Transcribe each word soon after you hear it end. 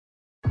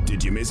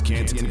Did you miss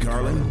Canty and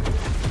Carlin?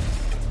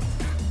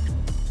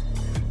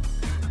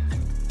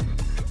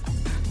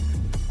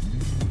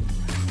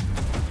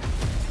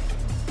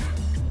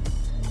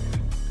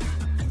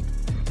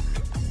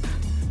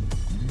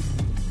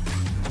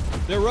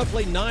 There are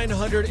roughly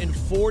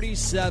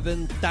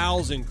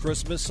 947,000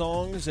 Christmas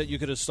songs that you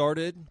could have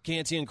started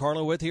Canty and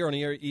Carlin with here on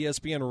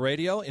ESPN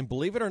Radio, and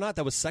believe it or not,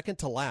 that was second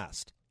to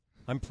last.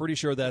 I'm pretty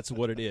sure that's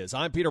what it is.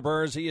 I'm Peter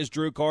Burns. He is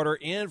Drew Carter,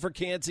 in for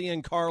Canty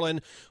and Carlin,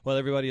 while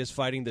everybody is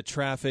fighting the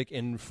traffic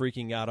and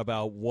freaking out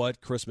about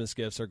what Christmas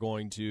gifts are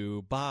going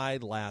to buy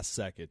last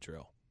second,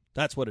 Drew.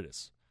 That's what it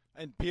is.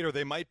 And, Peter,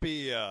 they might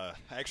be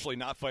actually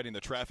not fighting the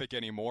traffic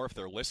anymore. If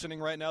they're listening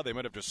right now, they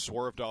might have just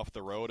swerved off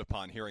the road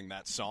upon hearing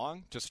that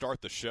song to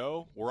start the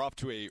show. We're off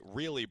to a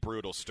really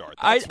brutal start.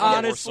 I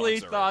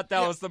honestly thought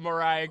that was the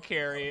Mariah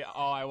Carey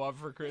All I Want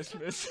for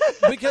Christmas.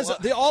 Because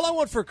the All I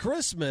Want for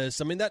Christmas,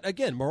 I mean, that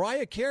again,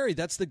 Mariah Carey,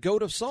 that's the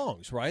GOAT of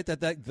songs, right?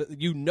 That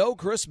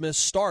Christmas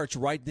starts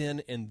right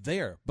then and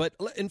there. But,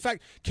 in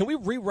fact, can we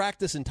re-rack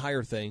this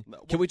entire thing?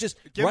 Can we just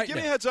give me a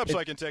heads up so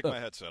I can take my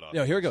headset off?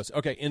 No, here it goes.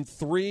 Okay, in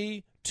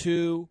 3,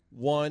 2,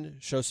 1,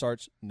 show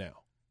starts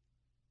now.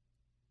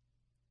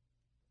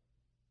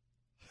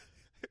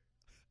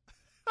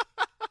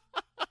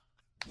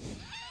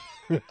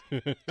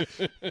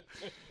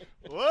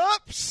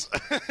 Whoops.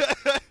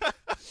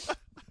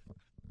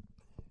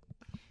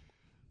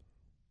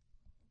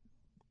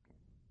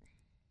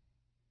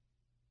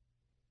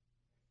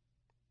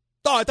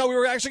 Oh, I thought we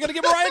were actually going to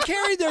get Mariah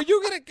Carey there.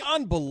 You're going to –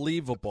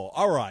 unbelievable.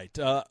 All right.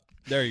 There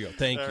you go.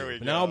 Thank you.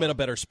 Now I'm in a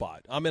better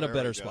spot.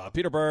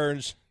 Peter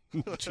Burns.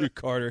 Drew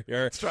Carter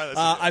here. Let's try this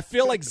I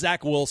feel like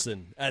Zach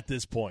Wilson at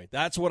this point.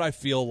 That's what I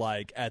feel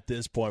like at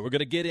this point. We're going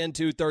to get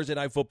into Thursday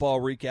Night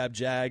Football recap.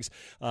 Jags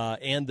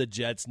and the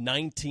Jets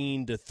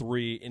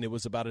 19-3, and it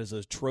was about as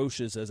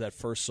atrocious as that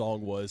first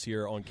song was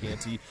here on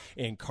Canty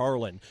and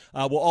Carlin.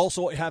 We'll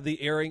also have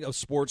the airing of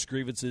sports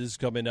grievances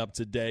coming up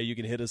today. You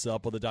can hit us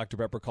up on the Dr.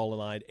 Pepper call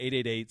line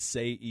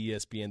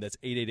 888-SAY-ESPN. That's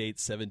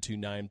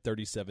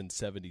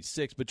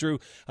 888-729-3776. But Drew,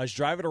 I was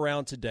driving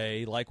around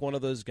today like one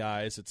of those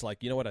guys. It's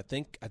like, you know what, I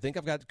think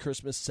I've got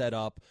Christmas set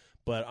up,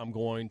 but I'm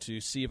going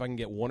to see if I can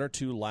get one or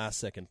two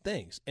last-second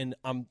things. And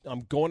I'm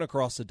going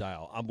across the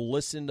dial. I'm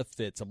listening to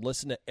Fitz. I'm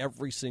listening to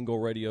every single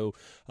radio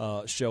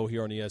show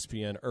here on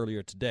ESPN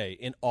earlier today.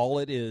 And all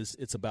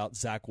it's about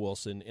Zach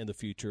Wilson and the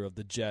future of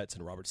the Jets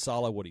and Robert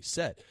Saleh, what he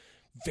said.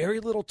 Very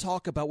little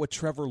talk about what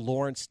Trevor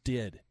Lawrence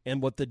did and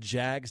what the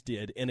Jags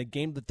did in a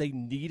game that they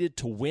needed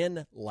to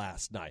win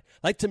last night.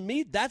 Like, to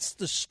me, that's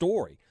the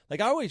story.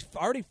 Like, I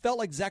already felt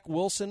like Zach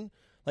Wilson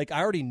 – like,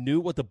 I already knew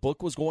what the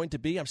book was going to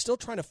be. I'm still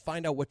trying to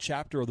find out what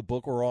chapter of the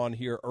book we're on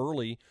here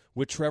early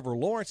with Trevor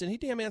Lawrence, and he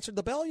damn answered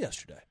the bell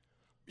yesterday.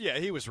 Yeah,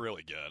 he was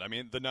really good. I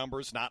mean, the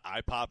numbers, not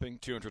eye-popping,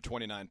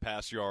 229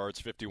 pass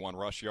yards, 51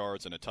 rush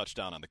yards, and a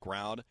touchdown on the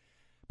ground.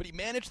 But he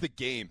managed the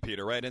game,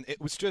 Peter, right? And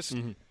it was just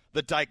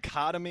the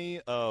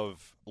dichotomy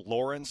of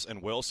Lawrence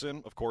and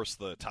Wilson, of course,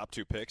 the top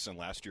two picks in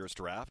last year's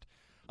draft.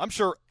 I'm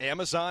sure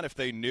Amazon, if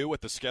they knew what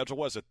the schedule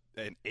was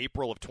in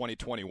April of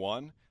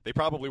 2021, they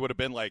probably would have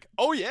been like,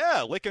 oh,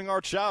 yeah, licking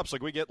our chops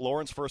like we get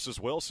Lawrence versus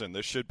Wilson.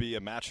 This should be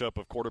a matchup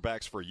of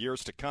quarterbacks for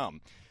years to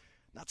come.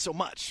 Not so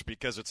much,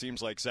 because it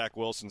seems like Zach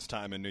Wilson's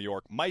time in New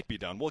York might be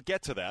done. We'll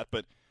get to that,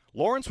 but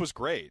Lawrence was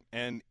great,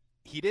 and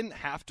he didn't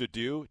have to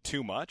do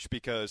too much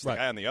because the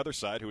guy on the other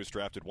side, who was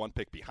drafted one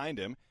pick behind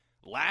him,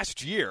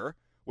 last year,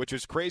 which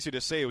is crazy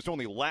to say, it was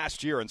only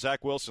last year, and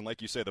Zach Wilson,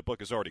 like you say, the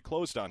book is already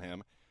closed on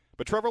him.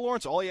 But Trevor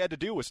Lawrence, all he had to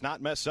do was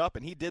not mess up,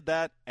 and he did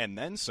that and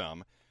then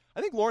some. I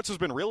think Lawrence has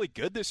been really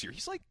good this year.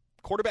 He's like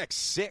quarterback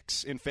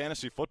 6 in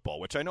fantasy football,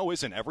 which I know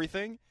isn't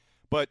everything,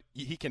 but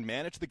he can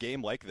manage the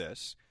game like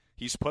this.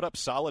 He's put up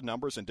solid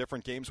numbers in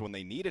different games when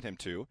they needed him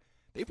to.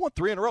 They've won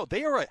 3 in a row.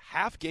 They are a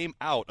half game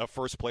out of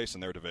first place in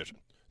their division.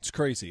 It's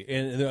crazy,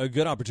 and a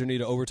good opportunity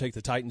to overtake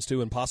the Titans,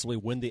 too, and possibly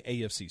win the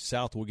AFC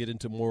South. We'll get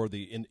into more of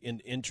the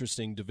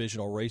interesting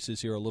divisional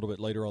races here a little bit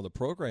later on the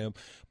program.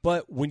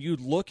 But when you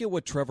look at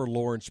what Trevor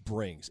Lawrence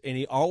brings, and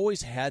he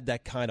always had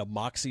that kind of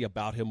moxie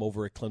about him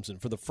over at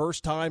Clemson. For the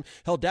first time,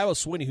 Dabo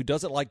Swinney, who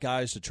doesn't like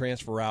guys to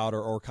transfer out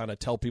or kind of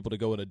tell people to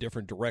go in a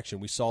different direction.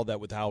 We saw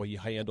that with how he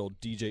handled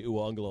DJ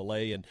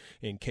Uiagalelei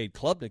and Cade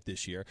Klubnik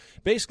this year.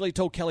 Basically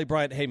told Kelly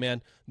Bryant, hey,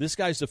 man, this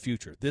guy's the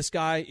future. This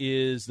guy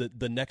is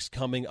the next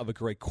coming of a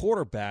great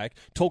quarterback.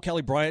 Told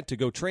Kelly Bryant to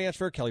go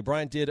transfer. Kelly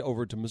Bryant did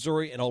over to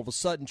Missouri, and all of a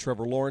sudden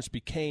Trevor Lawrence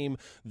became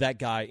that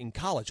guy in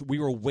college. We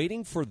were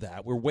waiting for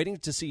that. We were waiting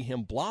to see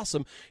him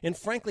blossom, and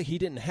frankly, he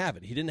didn't have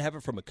it. He didn't have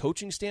it from a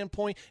coaching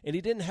standpoint, and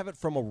he didn't have it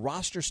from a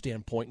roster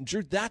standpoint. And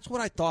Drew, that's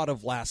what I thought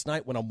of last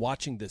night when I'm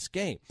watching this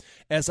game.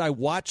 As I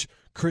watch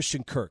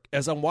Christian Kirk,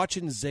 as I'm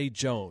watching Zay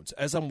Jones,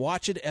 as I'm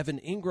watching Evan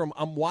Ingram,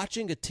 I'm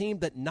watching a team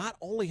that not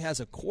only has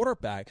a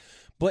quarterback,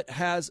 but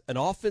has an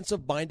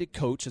offensive-minded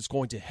coach that's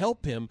going to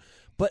help him,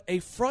 but a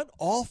front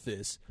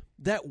office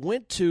that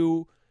went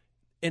to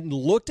and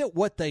looked at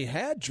what they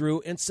had,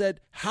 Drew, and said,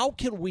 how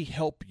can we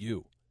help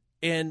you?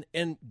 And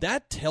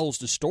that tells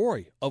the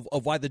story of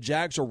why the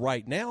Jags are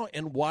right now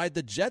and why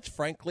the Jets,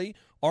 frankly,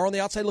 are on the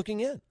outside looking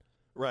in.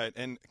 Right,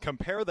 and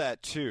compare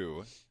that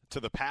to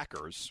the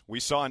Packers. We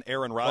saw an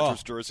Aaron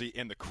Rodgers jersey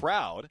in the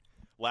crowd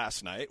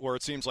last night, where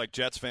it seems like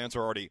Jets fans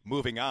are already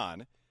moving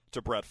on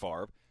to Brett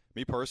Favre.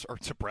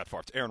 To Brett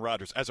Favre, to Aaron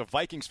Rodgers. As a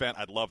Vikings fan,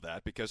 I'd love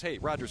that because, hey,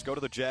 Rodgers, go to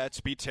the Jets,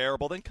 be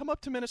terrible, then come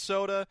up to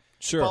Minnesota,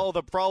 follow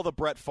the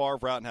Brett Favre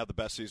route and have the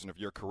best season of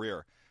your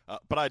career.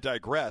 But I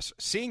digress.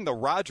 Seeing the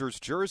Rodgers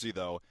jersey,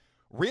 though,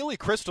 really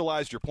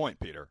crystallized your point,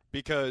 Peter,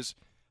 because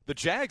the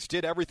Jags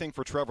did everything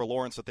for Trevor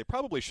Lawrence that they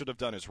probably should have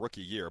done his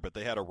rookie year, but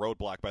they had a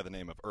roadblock by the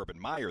name of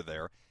Urban Meyer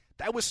there.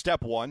 That was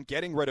step one,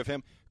 getting rid of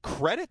him.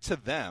 Credit to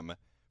them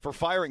for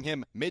firing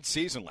him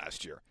mid-season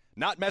last year,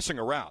 not messing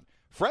around.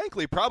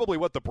 Frankly, probably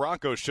what the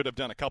Broncos should have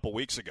done a couple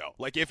weeks ago.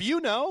 Like, if you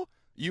know,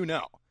 you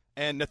know.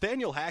 And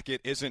Nathaniel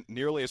Hackett isn't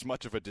nearly as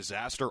much of a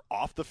disaster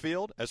off the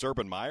field as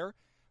Urban Meyer,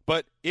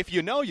 but if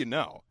you know, you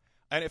know.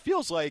 And it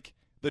feels like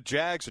the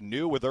Jags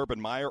knew with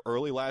Urban Meyer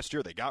early last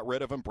year. They got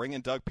rid of him, bring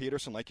in Doug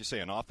Peterson, like you say,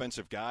 an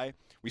offensive guy.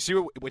 We see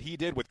what he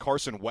did with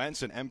Carson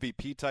Wentz, an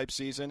MVP-type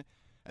season.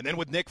 And then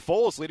with Nick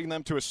Foles leading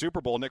them to a Super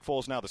Bowl. Nick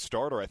Foles now the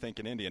starter, I think,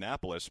 in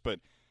Indianapolis.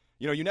 But,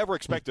 you never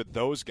expected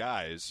those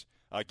guys,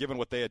 given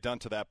what they had done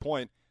to that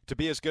point, to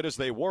be as good as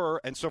they were.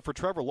 And so for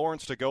Trevor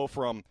Lawrence to go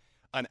from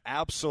an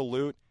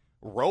absolute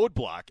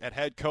roadblock at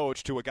head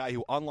coach to a guy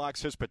who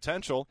unlocks his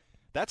potential,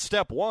 that's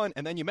step one.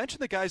 And then you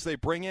mentioned the guys they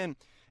bring in.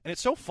 And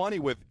it's so funny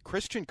with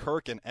Christian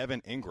Kirk and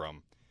Evan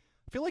Ingram.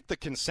 I feel like the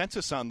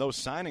consensus on those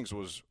signings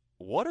was,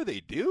 what are they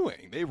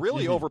doing? They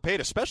really overpaid,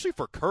 especially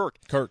for Kirk.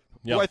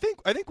 Yeah. Who I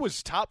think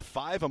was top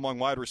 5 among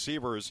wide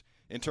receivers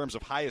in terms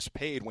of highest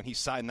paid when he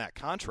signed that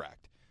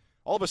contract.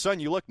 All of a sudden,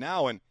 you look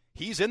now, and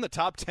he's in the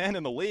top 10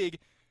 in the league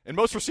in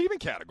most receiving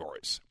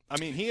categories. I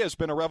mean, he has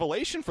been a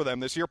revelation for them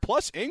this year.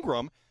 Plus,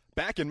 Ingram,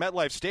 back in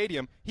MetLife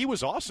Stadium, he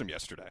was awesome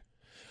yesterday.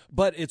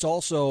 But it's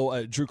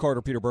also Drew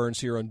Carter, Peter Burns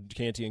here on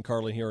Canty and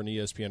Carlin here on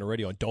ESPN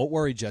Radio. And don't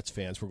worry, Jets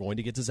fans, we're going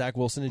to get to Zach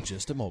Wilson in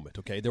just a moment,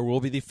 okay? There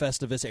will be the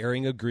Festivus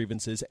airing of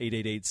grievances.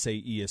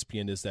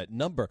 888-SAY-ESPN is that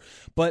number.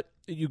 But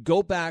you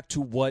go back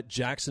to what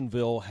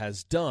Jacksonville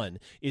has done.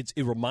 It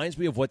reminds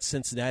me of what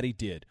Cincinnati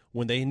did.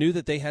 When they knew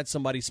that they had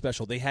somebody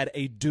special, they had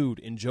a dude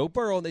in Joe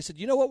Burrow, and they said,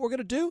 you know what we're going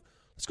to do?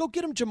 Let's go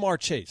get him Jamar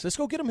Chase. Let's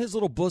go get him his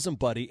little bosom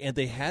buddy. And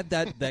they had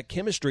that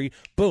chemistry,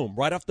 boom,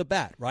 right off the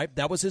bat, right?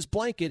 That was his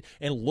blanket.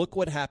 And look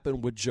what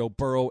happened with Joe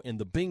Burrow and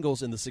the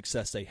Bengals and the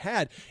success they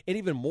had. And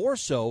even more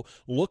so,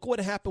 look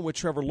what happened with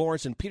Trevor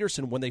Lawrence and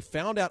Peterson when they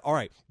found out, all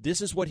right, this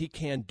is what he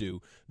can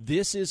do.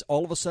 This is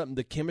all of a sudden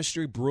the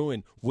chemistry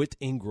brewing with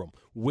Ingram,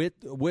 with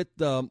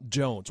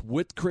Jones,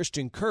 with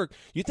Christian Kirk.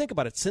 You think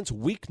about it, since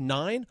week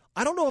 9,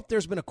 I don't know if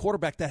there's been a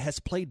quarterback that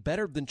has played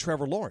better than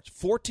Trevor Lawrence.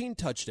 14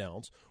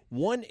 touchdowns,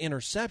 1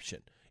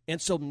 interception.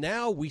 And so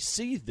now we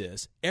see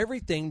this,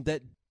 everything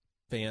that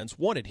fans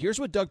wanted. Here's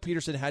what Doug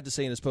Peterson had to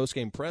say in his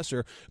postgame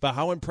presser about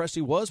how impressed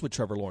he was with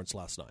Trevor Lawrence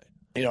last night.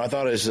 I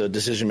thought his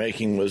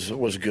decision-making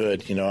was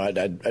good.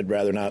 I'd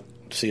rather not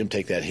see him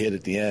take that hit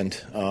at the end,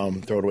 throw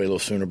it away a little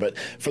sooner. But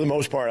for the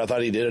most part, I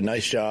thought he did a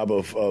nice job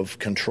of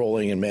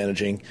controlling and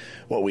managing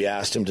what we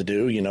asked him to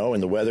do,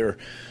 and the weather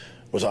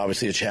was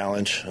obviously a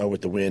challenge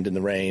with the wind and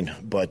the rain.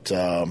 But,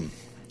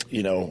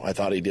 I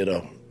thought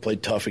he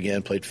played tough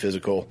again, played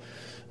physical,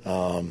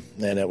 and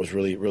that was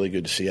really, really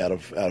good to see out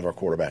of our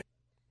quarterback.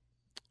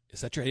 Is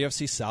that your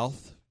AFC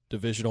South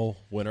divisional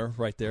winner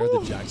right there,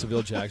 the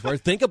Jacksonville Jaguars?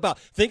 Think about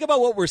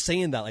what we're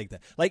saying that like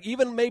that. Like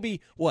even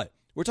maybe what?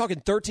 We're talking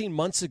 13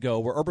 months ago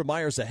where Urban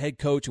Meyer's the head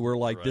coach and we're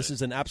like, right, this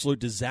is an absolute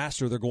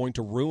disaster. They're going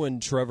to ruin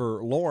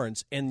Trevor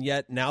Lawrence. And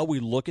yet now we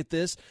look at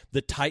this.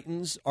 The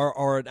Titans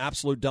are an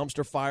absolute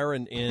dumpster fire,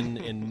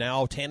 and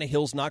now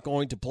Tannehill's not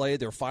going to play.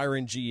 They're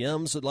firing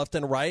GMs left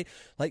and right.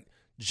 Like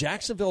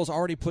Jacksonville's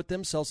already put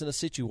themselves in a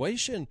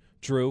situation,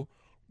 Drew,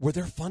 where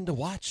they're fun to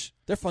watch.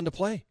 They're fun to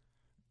play.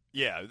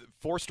 Yeah,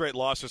 4 straight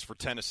losses for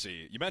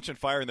Tennessee. You mentioned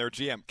firing their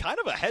GM. Kind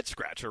of a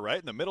head-scratcher, right,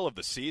 in the middle of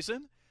the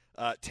season.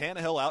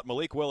 Tannehill out.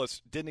 Malik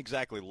Willis didn't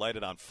exactly light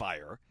it on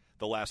fire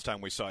the last time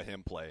we saw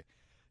him play.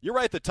 You're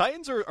right. The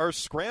Titans are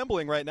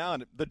scrambling right now.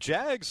 And the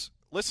Jags,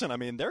 listen, I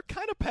mean, they're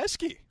kind of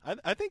pesky.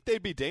 I think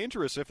they'd be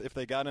dangerous if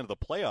they got into the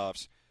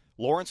playoffs.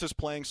 Lawrence is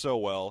playing so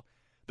well.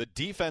 The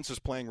defense is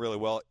playing really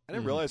well. I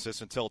didn't realize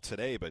this until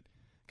today, but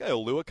Guy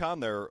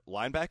Oluokun, their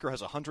linebacker,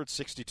 has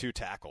 162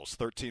 tackles,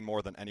 13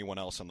 more than anyone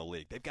else in the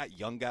league. They've got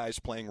young guys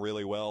playing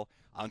really well.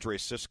 Andre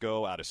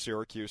Sisco out of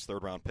Syracuse,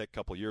 3rd-round pick a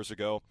couple years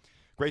ago.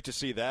 Great to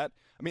see that.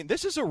 I mean,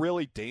 this is a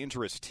really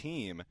dangerous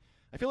team.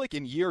 I feel like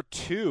in year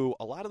 2,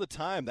 a lot of the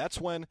time, that's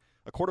when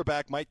a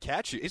quarterback might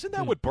catch you. Isn't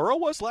that what Burrow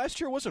was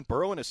last year? Wasn't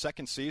Burrow in his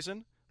 2nd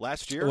season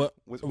last year?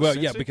 Well,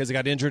 yeah, because he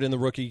got injured in the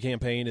rookie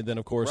campaign, and then,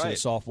 of course, in the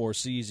sophomore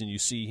season, you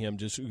see him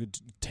just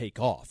take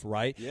off,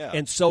 right? Yeah.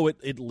 And so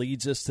it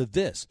leads us to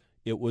this.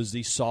 It was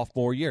the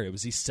sophomore year. It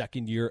was the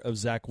 2nd year of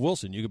Zach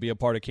Wilson. You could be a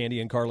part of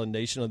Candy and Carlin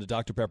Nation on the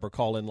Dr. Pepper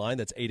call-in line.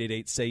 That's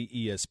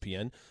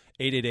 888-SAY-ESPN.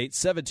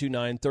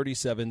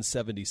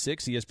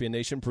 888-729-3776. ESPN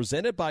Nation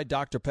presented by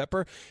Dr.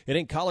 Pepper. It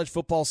ain't college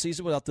football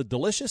season without the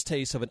delicious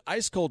taste of an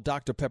ice-cold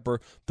Dr. Pepper,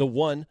 the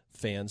one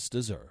fans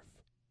deserve.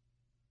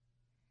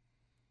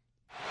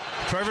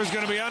 Trevor's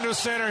going to be under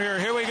center here.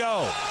 Here we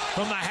go.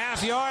 From the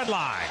half-yard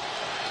line.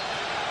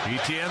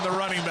 Etienne, the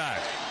running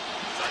back.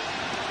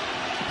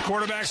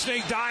 Quarterback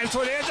sneak dives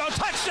toward the end zone.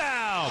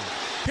 Touchdown!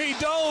 He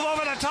dove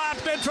over the top.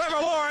 Then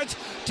Trevor Lawrence.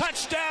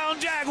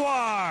 Touchdown,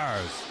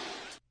 Jaguars!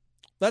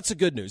 That's the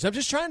good news. I'm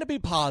just trying to be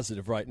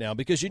positive right now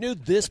because you knew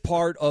this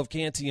part of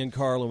Canty and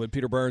Carlin with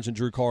Peter Burns and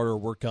Drew Carter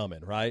were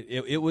coming, right?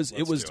 It was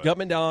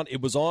coming down.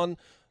 It was on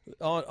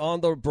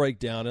the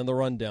breakdown and the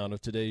rundown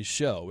of today's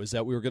show is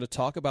that we were going to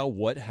talk about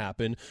what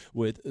happened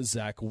with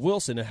Zach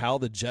Wilson and how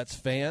the Jets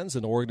fans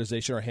and the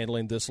organization are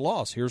handling this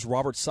loss. Here's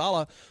Robert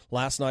Saleh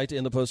last night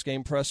in the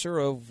postgame presser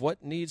of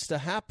what needs to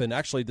happen.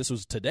 Actually, this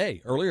was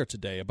earlier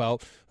today,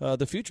 about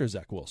the future of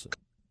Zach Wilson.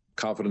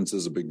 Confidence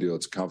is a big deal.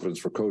 It's confidence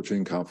for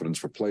coaching, confidence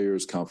for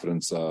players,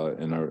 confidence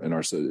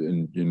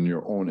in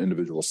your own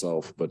individual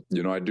self. But,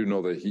 I do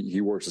know that he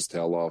works his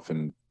tail off,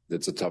 and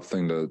it's a tough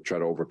thing to try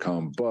to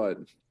overcome. But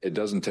it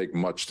doesn't take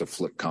much to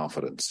flip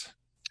confidence.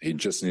 He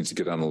just needs to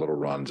get on a little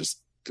run.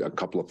 Just a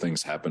couple of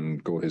things happen,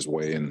 go his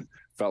way, and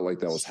felt like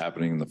that was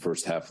happening in the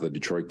first half of the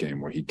Detroit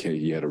game where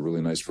he had a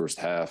really nice first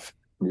half.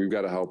 We've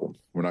got to help them.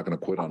 We're not going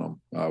to quit on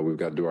them. We've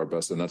got to do our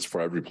best, and that's for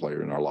every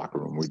player in our locker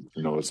room.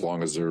 As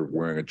long as they're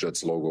wearing a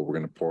Jets logo, we're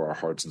going to pour our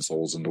hearts and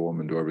souls into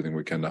them and do everything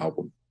we can to help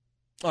them.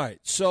 All right,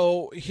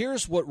 so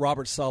here's what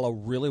Robert Saleh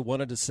really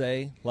wanted to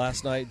say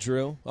last night,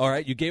 Drew. All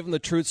right, you gave him the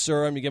truth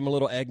serum, you gave him a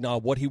little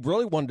eggnog. What he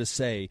really wanted to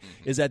say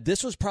is that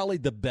this was probably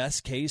the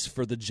best case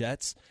for the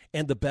Jets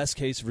and the best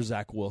case for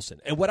Zach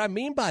Wilson. And what I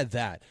mean by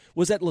that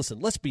was that, listen,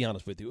 let's be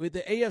honest with you.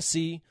 The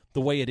AFC,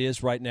 the way it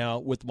is right now,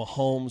 with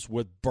Mahomes,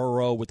 with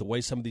Burrow, with the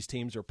way some of these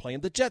teams are playing,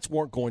 the Jets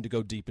weren't going to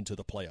go deep into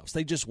the playoffs.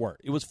 They just weren't.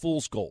 It was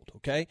fool's gold,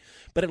 okay?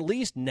 But at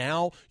least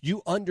now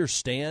you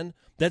understand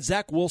that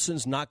Zach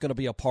Wilson's not going to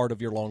be a part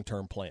of your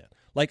long-term plan.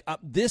 Like,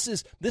 this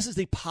is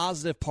the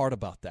positive part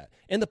about that.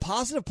 And the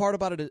positive part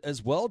about it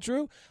as well,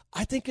 Drew,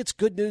 I think it's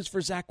good news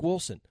for Zach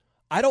Wilson.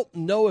 I don't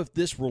know if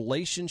this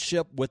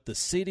relationship with the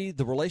city,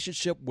 the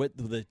relationship with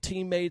the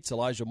teammates,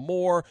 Elijah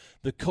Moore,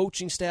 the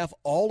coaching staff,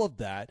 all of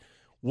that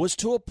was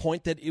to a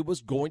point that it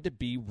was going to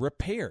be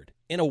repaired.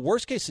 In a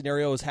worst-case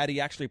scenario is had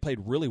he actually played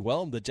really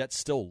well and the Jets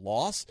still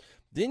lost,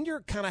 then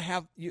you're kind of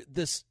have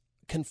this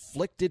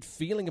conflicted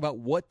feeling about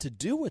what to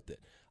do with it.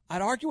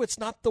 I'd argue it's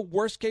not the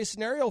worst-case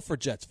scenario for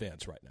Jets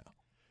fans right now.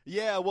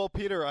 Yeah, well,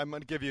 Peter, I'm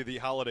going to give you the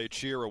Holiday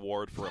Cheer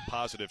Award for a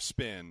positive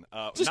spin.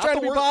 Just trying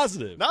to be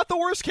positive. Not the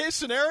worst-case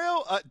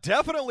scenario.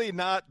 Definitely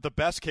not the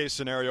best-case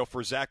scenario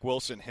for Zach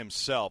Wilson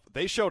himself.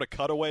 They showed a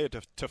cutaway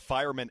to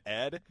Fireman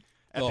Ed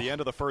at the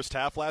end of the first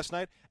half last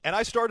night, and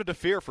I started to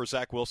fear for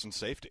Zach Wilson's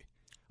safety.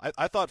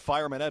 I thought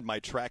Fireman Ed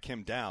might track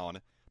him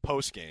down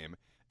post-game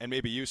and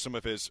maybe use some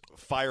of his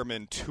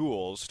fireman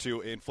tools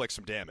to inflict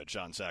some damage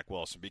on Zach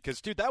Wilson.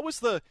 Because, dude, that's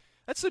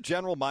the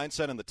general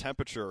mindset and the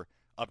temperature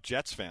of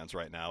Jets fans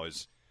right now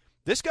is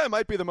this guy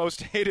might be the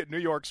most hated New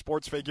York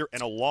sports figure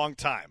in a long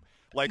time.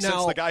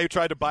 Since the guy who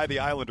tried to buy the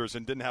Islanders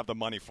and didn't have the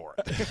money for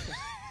it.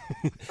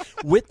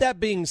 With that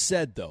being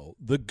said, though,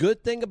 the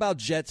good thing about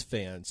Jets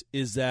fans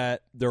is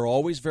that they're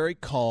always very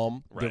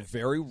calm. Right. They're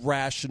very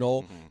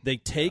rational. Mm-hmm. They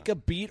take a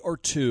beat or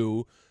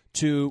two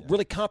to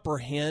really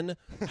comprehend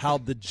how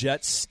the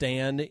Jets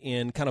stand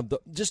in kind of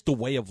just the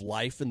way of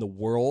life in the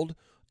world.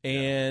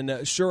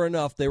 And sure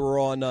enough, they were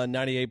on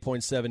 98.7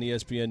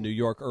 ESPN New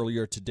York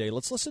earlier today.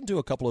 Let's listen to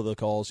a couple of the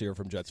calls here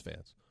from Jets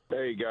fans.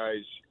 Hey,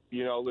 guys.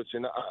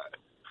 Listen,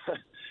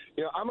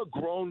 I'm a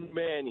grown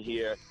man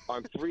here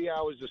on 3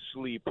 hours of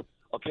sleep,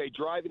 okay,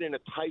 driving in a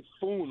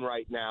typhoon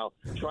right now,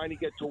 trying to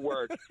get to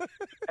work.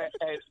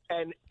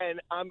 and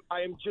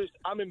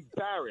I'm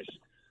embarrassed.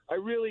 I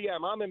really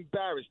am. I'm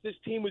embarrassed. This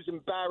team was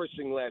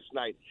embarrassing last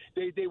night.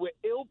 They were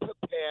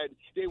ill-prepared.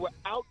 They were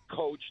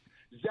out-coached.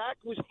 Zach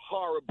was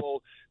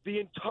horrible. The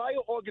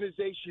entire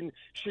organization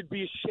should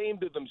be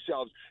ashamed of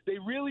themselves. They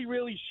really,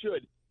 really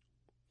should.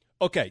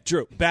 Okay,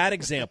 Drew, bad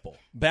example.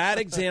 Bad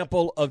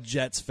example of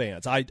Jets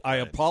fans. I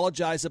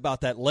apologize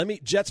about that.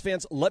 Jets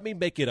fans, let me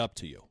make it up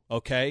to you,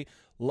 okay?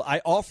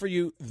 I offer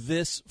you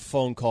this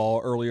phone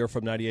call earlier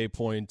from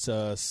 98.7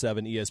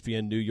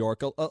 ESPN New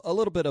York, a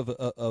little bit of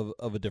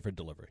a different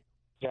delivery.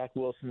 Zach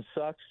Wilson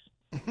sucks.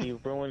 You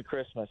ruined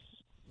Christmas.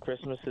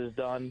 Christmas is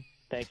done.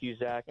 Thank you,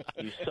 Zach.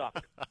 You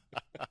suck.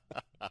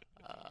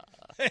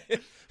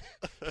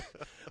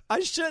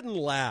 I shouldn't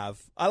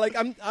laugh.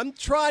 I'm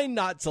trying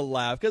not to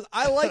laugh because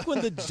I like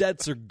when the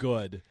Jets are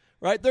good.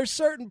 Right? There's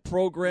certain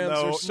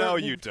programs. No,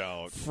 you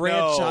don't.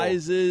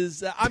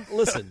 Franchises. No.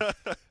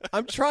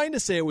 I'm trying to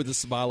say it with a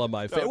smile on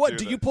my face. What,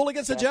 do you pull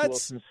against the Jets?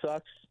 Wilson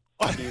sucks.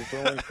 You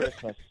ruined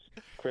Christmas.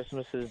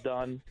 Christmas is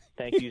done.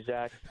 Thank you,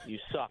 Zach. You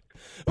suck.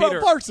 Peter,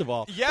 well, first of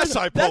all, yes,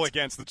 I pull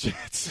against the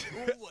Jets.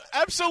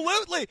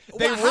 Absolutely.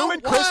 They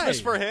ruined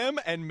Christmas for him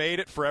and made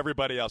it for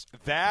everybody else.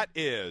 That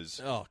is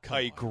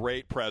a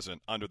great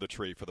present under the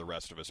tree for the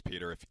rest of us,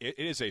 Peter. It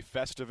is a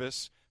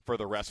Festivus for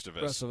the rest of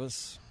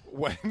us.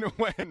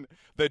 When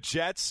the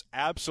Jets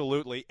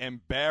absolutely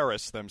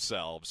embarrass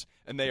themselves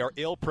and they are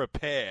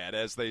ill-prepared,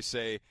 as they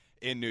say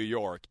in New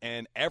York,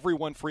 and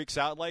everyone freaks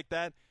out like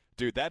that,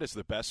 dude, that is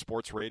the best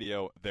sports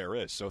radio there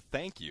is. So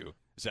thank you,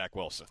 Zach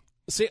Wilson.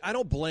 See, I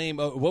don't blame.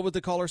 What would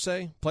the caller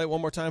say? Play it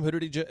one more time. Who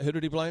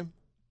did he blame?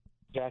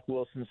 Zach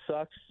Wilson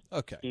sucks.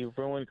 Okay. He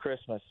ruined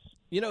Christmas.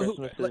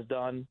 Christmas is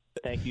done.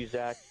 Thank you,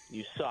 Zach.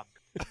 You suck.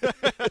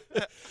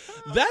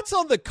 That's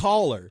on the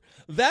caller.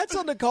 That's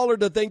on the caller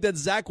to think that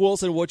Zach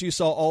Wilson, what you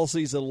saw all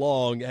season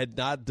long, had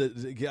not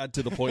got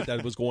to the point that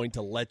it was going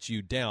to let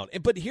you down.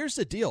 But here's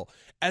the deal.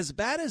 As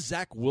bad as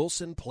Zach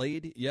Wilson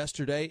played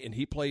yesterday, and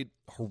he played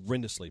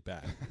horrendously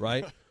bad,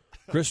 right?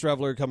 Chris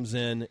Streveler comes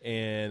in,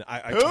 and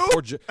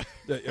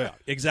yeah,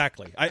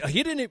 exactly.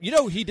 He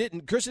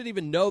didn't. Chris didn't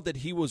even know that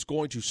he was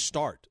going to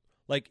start.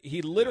 Like,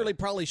 he literally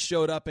probably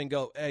showed up and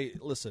go, hey,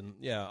 listen,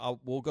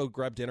 we'll go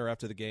grab dinner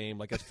after the game.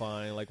 Like, that's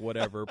fine. Like,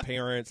 whatever.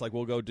 Parents, like,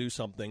 we'll go do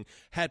something.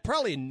 Had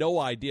probably no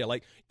idea.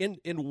 Like, in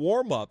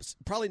warm-ups,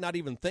 probably not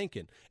even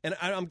thinking. And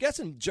I'm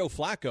guessing Joe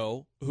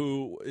Flacco,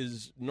 who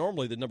is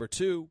normally the number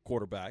 2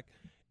 quarterback,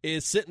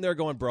 is sitting there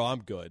going, bro,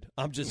 I'm good.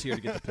 I'm just here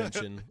to get the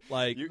pension.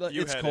 Like,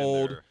 it's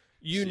cold.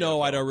 You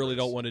know I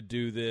don't want to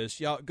do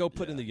this. Yeah, go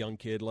put in the young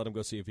kid. Let him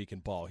go see if he can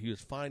ball. He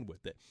was fine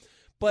with it.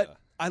 But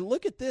I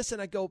look at this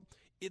and I go,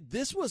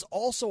 this was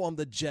also on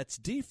the Jets'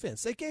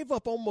 defense. They gave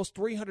up almost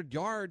 300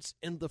 yards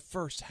in the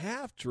first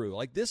half, Drew.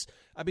 Like this,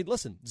 I mean,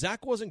 listen,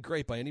 Zach wasn't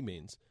great by any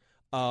means.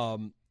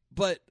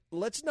 But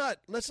let's not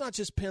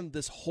just pin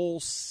this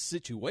whole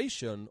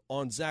situation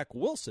on Zach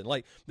Wilson.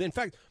 Like, in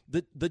fact,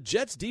 the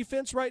Jets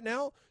defense right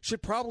now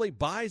should probably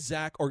buy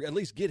Zach, or at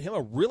least get him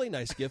a really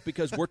nice gift,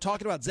 because we're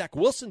talking about Zach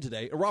Wilson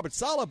today and Robert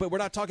Saleh, but we're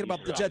not talking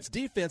about the Jets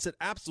defense that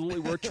absolutely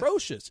were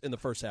atrocious in the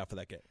first half of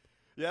that game.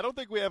 Yeah, I don't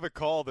think we have a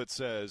call that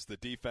says the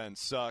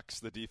defense sucks,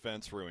 the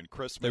defense ruined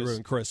Christmas. They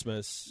ruined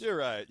Christmas. You're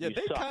right. Yeah,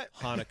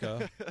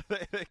 Hanukkah.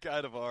 They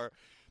kind of are.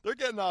 They're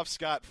getting off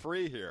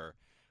scot-free here.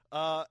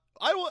 I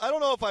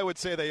don't know if I would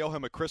say they owe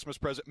him a Christmas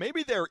present.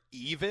 Maybe they're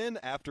even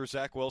after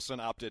Zach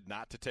Wilson opted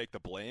not to take the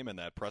blame in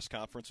that press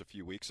conference a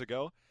few weeks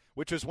ago,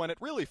 which is when it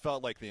really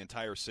felt like the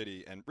entire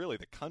city and really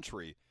the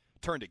country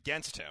turned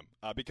against him,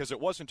 because it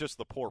wasn't just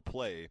the poor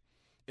play.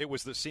 It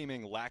was the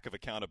seeming lack of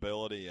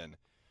accountability and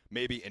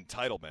maybe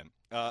entitlement.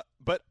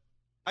 But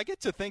I get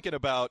to thinking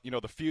about,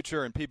 the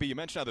future, and PB, you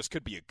mentioned how this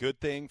could be a good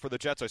thing for the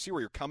Jets. I see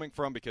where you're coming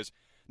from, because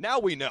now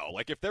we know,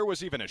 like, if there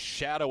was even a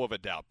shadow of a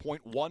doubt,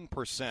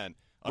 0.1%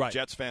 of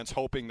Jets fans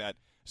hoping that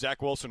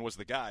Zach Wilson was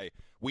the guy,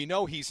 we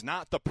know he's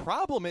not. The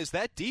problem is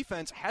that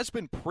defense has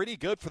been pretty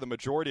good for the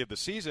majority of the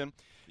season,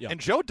 and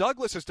Joe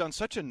Douglas has done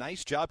such a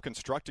nice job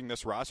constructing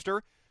this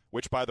roster,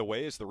 which, by the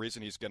way, is the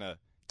reason he's going to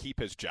keep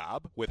his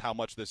job with how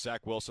much this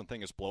Zach Wilson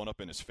thing has blown up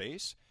in his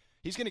face.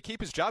 He's going to keep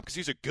his job because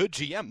he's a good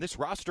GM. This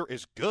roster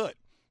is good.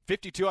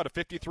 52 out of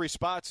 53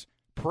 spots,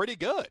 pretty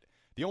good.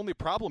 The only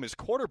problem is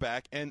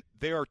quarterback, and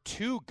they are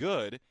too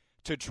good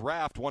to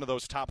draft one of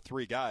those top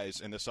 3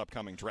 guys in this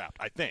upcoming draft,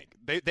 I think.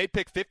 They'd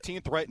pick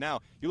 15th right now.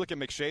 You look at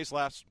McShay's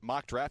last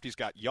mock draft, he's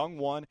got Young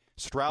 1,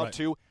 Stroud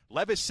 2,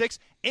 Levis 6,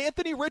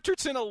 Anthony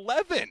Richardson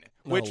 11,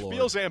 which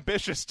feels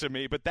ambitious to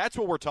me, but that's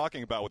what we're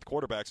talking about with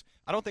quarterbacks.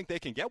 I don't think they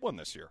can get one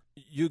this year.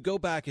 You go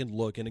back and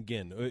look, and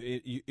again,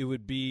 it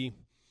would be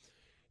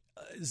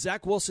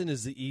Zach Wilson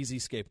is the easy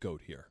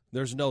scapegoat here.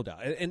 There's no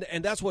doubt.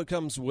 And that's what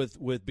comes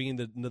with being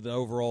the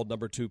overall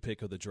number 2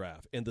 pick of the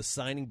draft, and the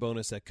signing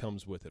bonus that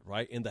comes with it,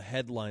 right? And the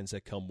headlines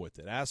that come with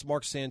it. Ask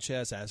Mark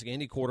Sanchez, ask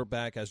any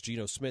quarterback, ask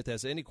Geno Smith,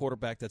 ask any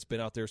quarterback that's been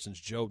out there since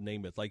Joe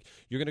Namath. Like,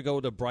 you're going to go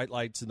to bright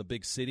lights in the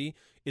big city,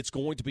 it's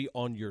going to be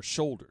on your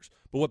shoulders.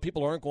 But what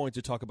people aren't going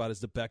to talk about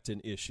is the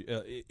Becton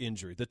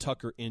injury, the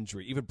Tucker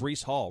injury, even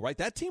Breece Hall, right?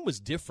 That team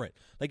was different.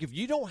 Like, if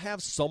you don't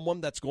have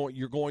someone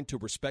you're going to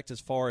respect as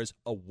far as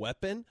a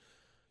weapon,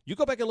 you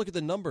go back and look at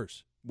the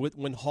numbers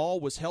when Hall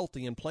was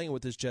healthy and playing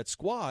with his Jet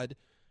squad,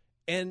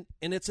 and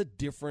it's a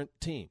different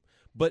team.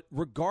 But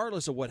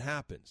regardless of what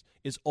happens,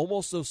 it's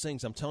almost those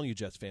things, I'm telling you,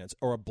 Jets fans,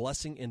 are a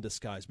blessing in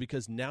disguise,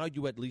 because now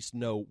you at least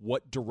know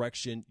what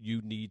direction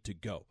you need to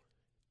go.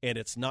 And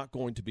it's not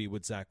going to be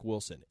with Zach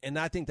Wilson. And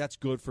I think that's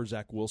good for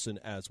Zach Wilson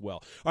as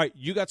well. All right,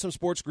 you got some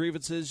sports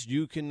grievances.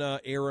 You can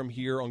air them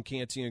here on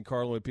Canty and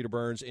Carlin with Peter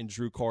Burns and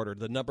Drew Carter.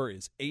 The number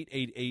is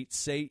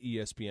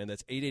 888-SAY-ESPN.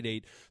 That's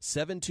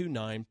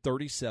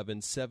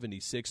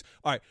 888-729-3776.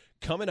 All right,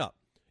 coming up,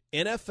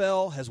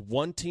 NFL has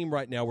one team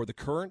right now where the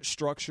current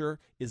structure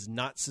is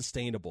not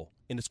sustainable,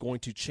 and it's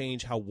going to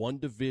change how one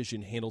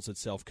division handles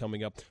itself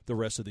coming up the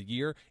rest of the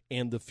year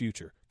and the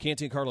future.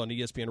 Canty and Carlin on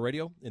ESPN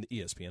Radio and the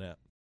ESPN app.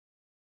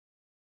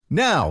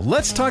 Now,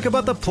 let's talk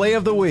about the play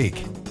of the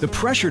week. The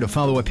pressure to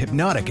follow up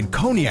Hypnotic and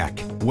Cognac,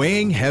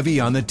 weighing heavy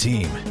on the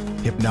team.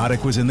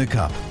 Hypnotic was in the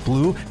cup,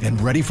 blue, and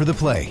ready for the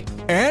play.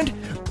 And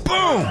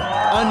boom!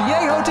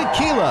 Añejo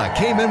Tequila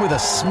came in with a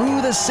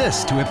smooth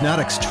assist to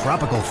Hypnotic's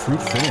tropical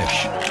fruit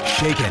finish.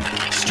 Shaken,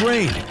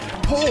 strained,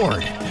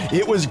 poured.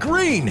 It was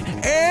green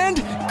and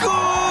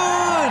good!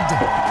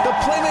 The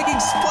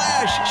playmaking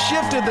splash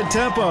shifted the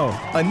tempo.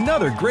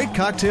 Another great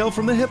cocktail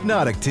from the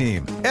Hypnotic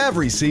team.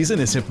 Every season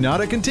is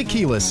Hypnotic and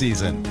Tequila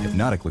season.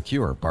 Hypnotic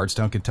Liqueur,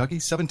 Bardstown, Kentucky,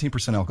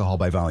 17% alcohol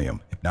by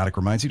volume. Hypnotic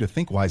reminds you to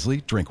think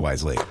wisely, drink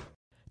wisely.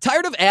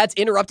 Tired of ads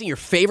interrupting your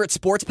favorite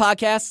sports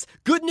podcasts?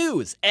 Good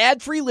news!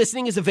 Ad-free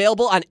listening is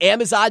available on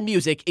Amazon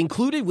Music,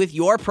 included with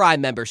your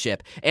Prime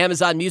membership.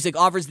 Amazon Music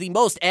offers the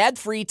most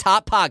ad-free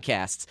top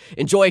podcasts.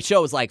 Enjoy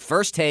shows like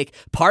First Take,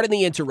 Pardon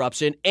the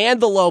Interruption, and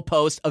The Low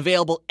Post,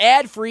 available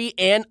ad-free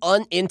and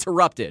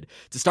uninterrupted.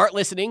 To start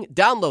listening,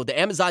 download the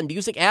Amazon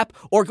Music app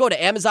or go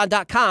to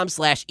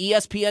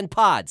amazon.com/ESPN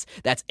Pods.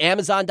 That's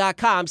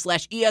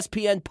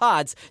amazon.com/ESPN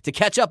Pods to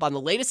catch up on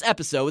the latest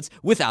episodes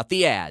without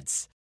the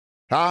ads.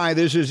 Hi,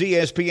 this is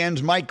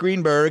ESPN's Mike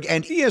Greenberg,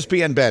 and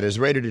ESPN Bet is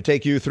ready to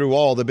take you through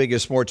all the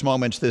biggest sports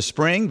moments this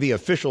spring. The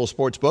official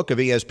sports book of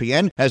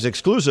ESPN has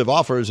exclusive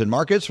offers and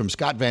markets from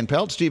Scott Van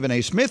Pelt, Stephen A.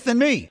 Smith, and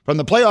me. From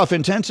the playoff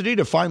intensity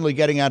to finally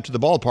getting out to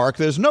the ballpark,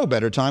 there's no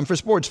better time for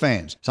sports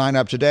fans. Sign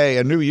up today,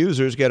 and new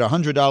users get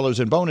 $100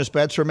 in bonus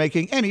bets for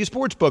making any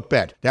sportsbook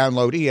bet.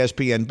 Download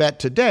ESPN Bet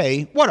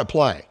today. What a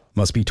play.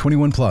 Must be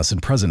 21 plus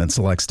and present in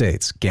select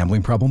states.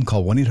 Gambling problem?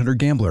 Call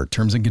 1-800-GAMBLER.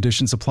 Terms and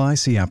conditions apply.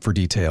 See app for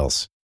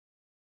details.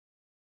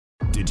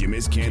 Did you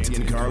miss Canty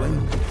and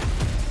Carlin?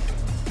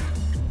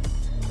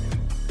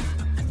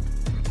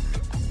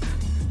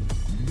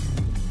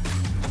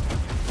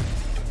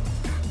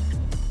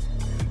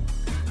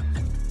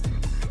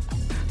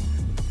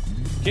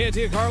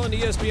 Canty and Carlin,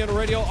 ESPN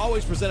Radio,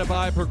 always presented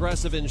by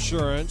Progressive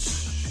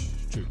Insurance.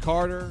 Drew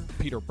Carter,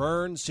 Peter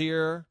Burns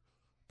here.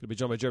 Going to be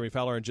joined by Jeremy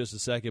Fowler in just a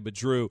second. But,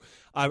 Drew,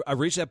 I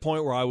reached that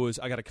point where I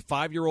got a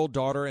 5-year-old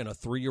daughter and a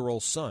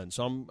 3-year-old son.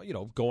 So I'm,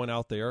 going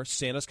out there.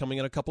 Santa's coming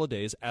in a couple of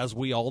days, as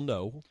we all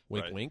know.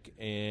 Wink, right. Wink.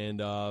 And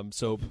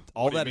so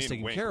all that is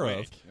taken care of.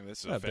 I mean,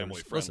 this is a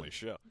family-friendly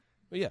show.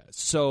 Yeah.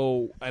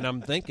 So, and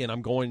I'm thinking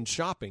I'm going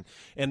shopping.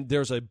 And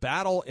there's a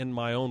battle in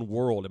my own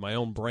world, in my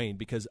own brain,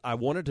 because I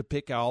wanted to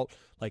pick out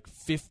like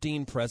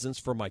 15 presents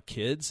for my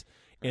kids.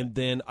 And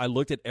then I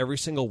looked at every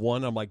single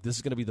one. I'm like, this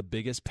is going to be the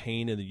biggest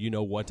pain in the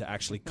you-know-what to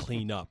actually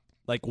clean up.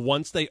 Like,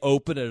 once they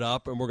open it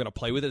up and we're going to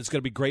play with it, it's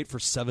going to be great for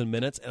 7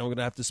 minutes, and I'm going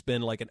to have to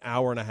spend like an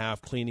hour and a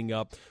half cleaning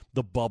up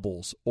the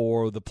bubbles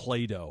or the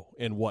Play-Doh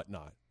and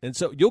whatnot. And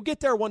so you'll get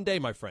there one day,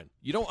 my friend.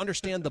 You don't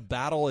understand the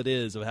battle it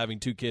is of having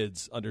 2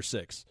 kids under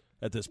 6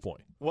 at this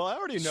point. Well, I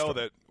already know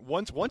that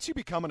once you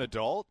become an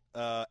adult,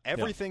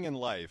 everything in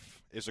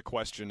life is a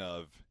question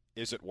of,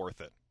 is it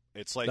worth it?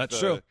 It's like That's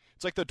true.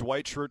 It's like the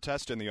Dwight Schrute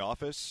test in The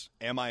Office.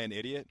 Am I an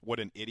idiot? Would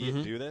an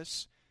idiot do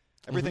this?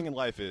 Everything in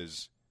life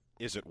is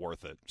it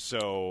worth it?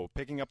 So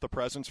picking up the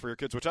presents for your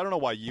kids, which I don't know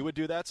why you would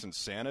do that since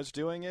Santa's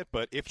doing it,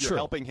 but if you're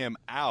helping him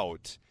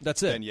out,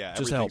 that's it. Then yeah,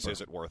 Just everything's help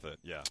is it worth it?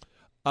 Yeah.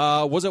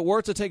 Was it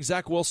worth to take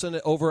Zach Wilson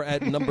over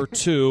at number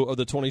 2 of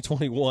the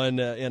 2021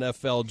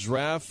 NFL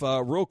draft?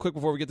 Real quick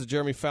before we get to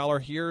Jeremy Fowler,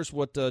 here's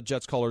what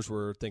Jets callers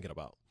were thinking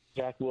about.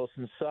 Zach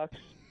Wilson sucks.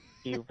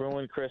 He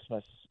ruined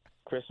Christmas.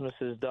 Christmas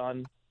is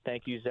done.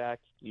 Thank you,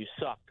 Zach. You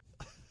suck.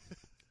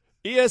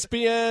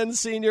 ESPN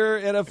senior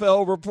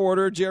NFL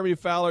reporter Jeremy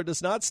Fowler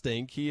does not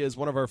stink. He is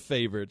one of our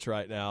favorites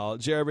right now.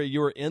 Jeremy, you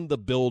were in the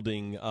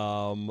building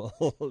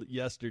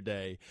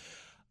yesterday.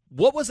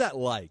 What was that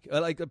like?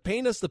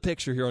 Paint us the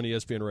picture here on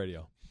ESPN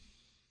Radio.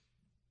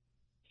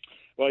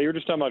 Well, you were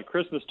just talking about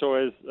Christmas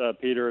toys,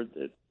 Peter.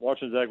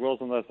 Watching Zach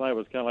Wilson last night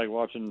was kind of like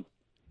watching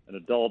an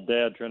adult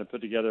dad trying to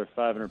put together a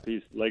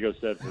 500-piece Lego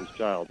set for his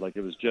child. Like,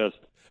 it was just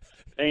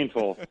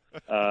painful.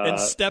 And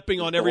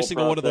stepping on every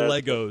single one of the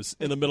Legos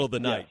in the middle of the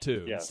night,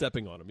 too. Yeah.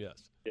 Stepping on them,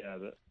 yes. Yeah,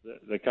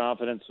 the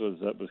confidence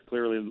was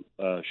clearly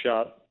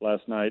shot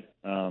last night.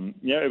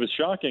 It was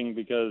shocking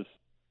because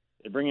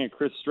they bring in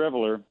Chris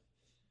Streveler,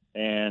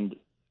 and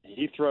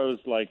he throws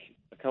like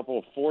a couple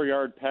of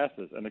 4-yard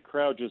passes, and the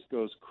crowd just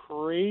goes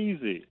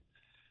crazy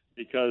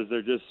because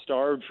they're just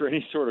starved for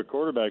any sort of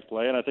quarterback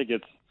play. And I think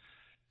it's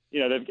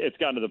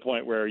gotten to the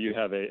point where you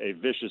have a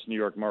vicious New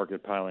York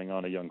market piling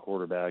on a young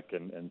quarterback,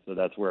 and so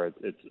that's where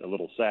it's a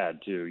little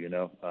sad too,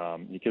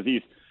 because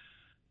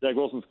Zach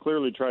Wilson's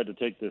clearly tried to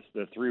take the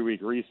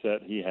 3-week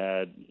reset he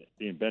had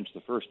being benched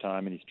the first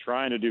time, and he's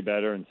trying to do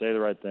better and say the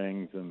right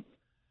things, and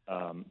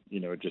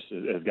it just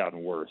has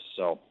gotten worse.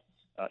 So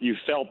you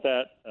felt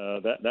that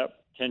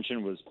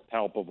tension was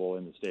palpable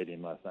in the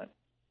stadium last night.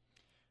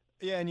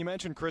 Yeah, and you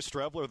mentioned Chris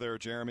Streveler there,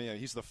 Jeremy.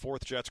 He's the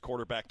 4th Jets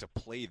quarterback to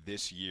play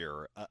this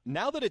year.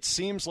 Now that it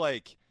seems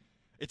like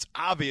it's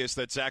obvious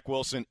that Zach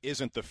Wilson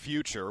isn't the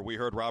future, we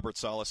heard Robert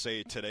Saleh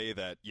say today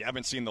that you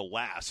haven't seen the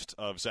last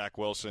of Zach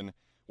Wilson,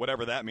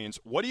 whatever that means.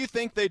 What do you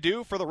think they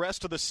do for the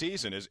rest of the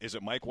season? Is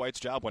it Mike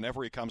White's job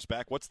whenever he comes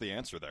back? What's the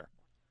answer there?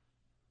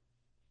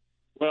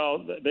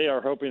 Well, they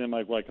are hoping that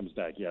Mike White comes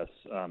back, yes.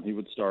 He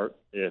would start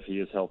if he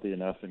is healthy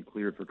enough and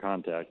cleared for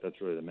contact. That's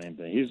really the main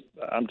thing.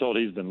 I'm told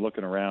he's been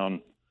looking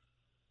around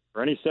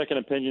for any second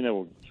opinion that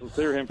will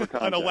clear him for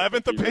contact. An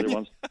 11th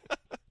opinion?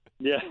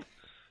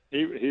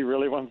 He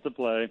really wants to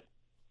play.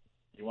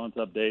 He wants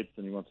updates,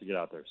 and he wants to get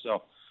out there.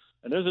 So,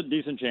 and there's a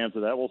decent chance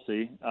of that. We'll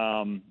see.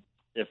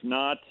 If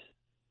not,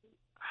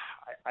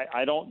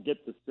 I don't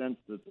get the sense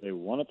that they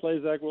want to play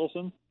Zach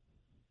Wilson.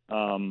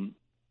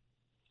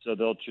 So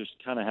they'll just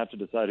kind of have to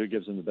decide who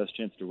gives them the best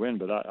chance to win.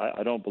 But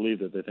I don't believe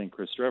that they think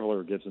Chris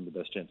Streveler gives them the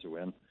best chance to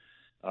win.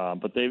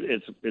 But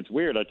it's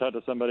weird. I talked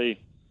to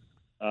somebody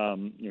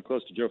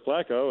close to Joe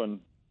Flacco, and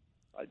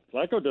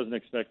Flacco doesn't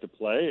expect to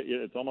play.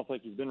 It's almost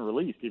like he's been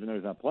released, even though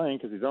he's not playing,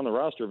 because he's on the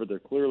roster, but they're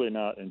clearly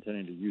not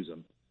intending to use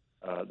him.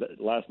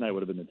 Last night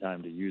would have been the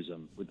time to use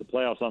him. With the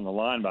playoffs on the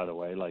line, by the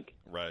way,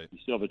 you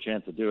still have a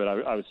chance to do it.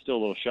 I was still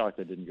a little shocked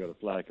they didn't go to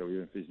Flacco,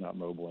 even if he's not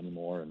mobile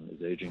anymore and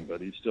is aging,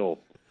 but he's still,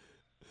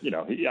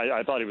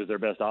 I thought he was their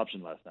best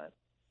option last night.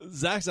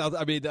 Zach's out.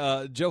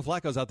 Joe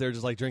Flacco's out there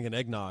just like drinking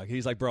eggnog.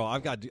 He's like, bro,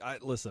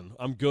 listen,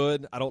 I'm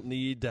good. I don't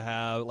need to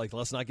have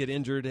let's not get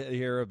injured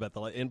here. But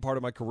the end part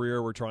of my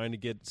career, we're trying to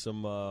get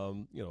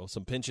some,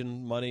 some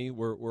pension money.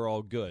 We're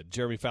all good.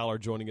 Jeremy Fowler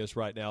joining us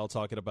right now,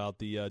 talking about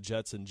the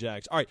Jets and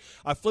Jags. All right,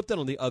 I flipped it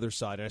on the other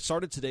side, and I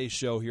started today's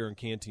show here in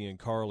Canty and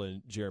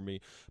Carlin,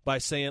 Jeremy, by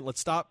saying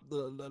let's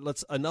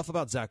enough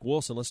about Zach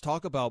Wilson. Let's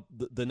talk about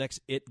the next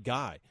it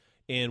guy.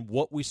 And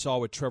what we saw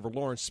with Trevor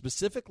Lawrence,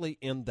 specifically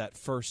in that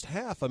first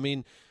half. I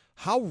mean,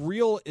 how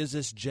real is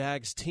this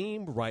Jags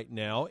team right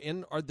now,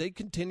 and are they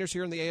contenders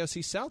here in the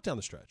AFC South down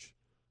the stretch?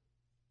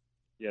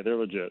 Yeah, they're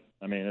legit.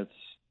 I mean,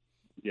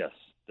 yes.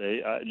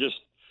 They just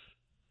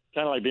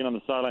kind of like being on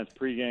the sidelines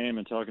pregame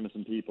and talking to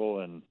some people,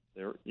 and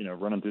they're,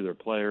 running through their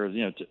players,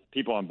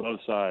 people on both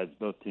sides,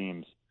 both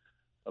teams,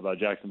 about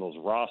Jacksonville's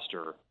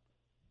roster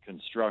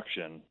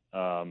construction.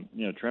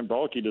 Trent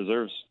Baalke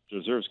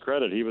deserves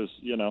credit. He was,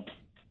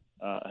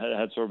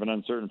 had sort of an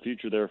uncertain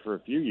future there for a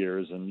few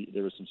years, and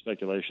there was some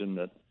speculation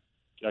that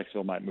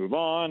Jacksonville might move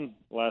on.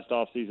 Last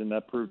offseason,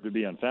 that proved to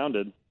be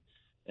unfounded.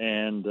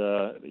 And,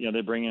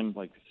 they bring in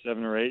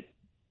 7 or 8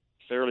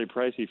 fairly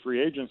pricey free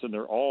agents, and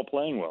they're all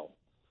playing well.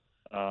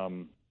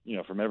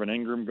 From Evan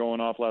Ingram going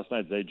off last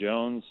night, Zay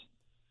Jones,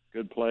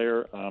 good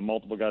player,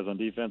 multiple guys on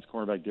defense.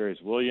 Cornerback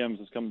Darius Williams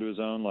has come to his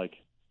own,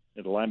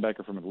 the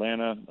linebacker from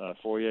Atlanta,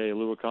 Foye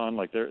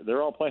Oluokun.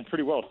 They're all playing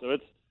pretty well. So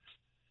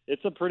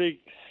it's a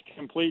pretty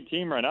complete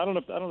team right now. I don't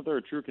know if they're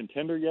a true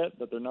contender yet,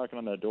 but they're knocking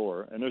on that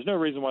door. And there's no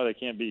reason why they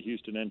can't beat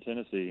Houston and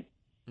Tennessee,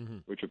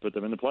 which would put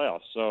them in the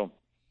playoffs. So,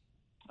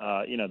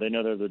 they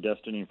know they're their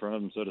destiny in front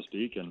of them, so to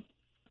speak. And,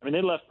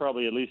 they left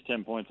probably at least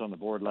 10 points on the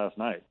board last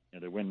night.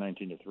 They win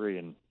 19-3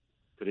 and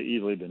could have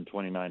easily been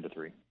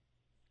 29-3.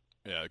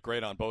 Yeah,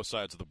 great on both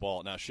sides of the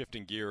ball. Now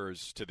shifting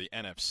gears to the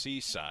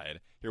NFC side,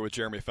 here with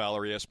Jeremy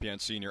Fowler, ESPN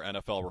senior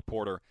NFL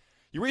reporter.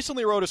 You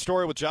recently wrote a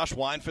story with Josh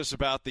Weinfuss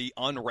about the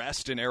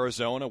unrest in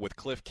Arizona with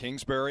Cliff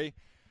Kingsbury.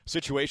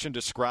 Situation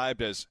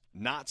described as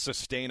not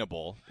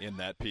sustainable in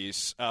that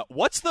piece.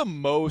 What's the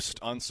most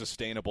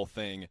unsustainable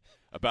thing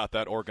about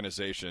that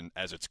organization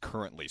as it's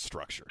currently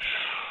structured?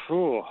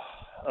 Ooh,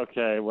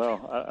 okay,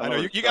 well. I know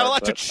you got a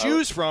lot to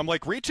choose from.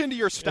 Reach into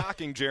your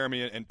stocking,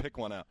 Jeremy, and pick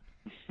one out.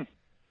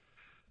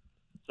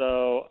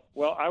 So,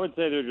 I would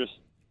say they're just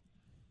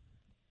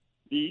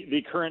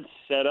the current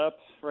setup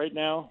right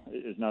now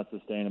is not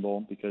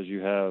sustainable because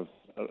you have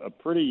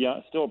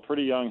still a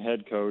pretty young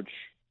head coach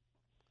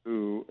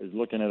who is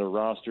looking at a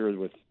roster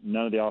with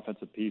none of the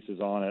offensive pieces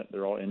on it.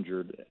 They're all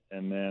injured,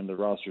 and then the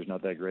roster is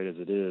not that great as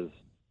it is,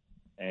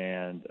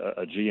 and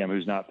a GM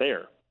who's not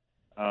there.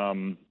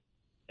 And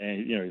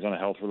he's on a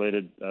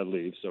health-related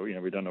leave, so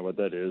we don't know what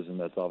that is, and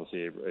that's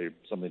obviously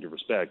something to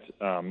respect.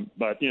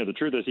 But the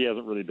truth is he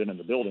hasn't really been in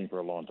the building for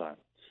a long time,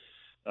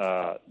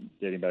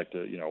 dating back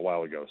to a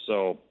while ago.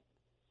 So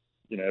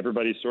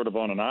everybody's sort of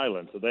on an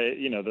island. So they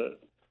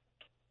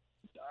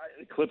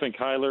Cliff and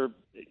Kyler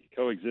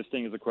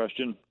coexisting is a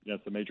question.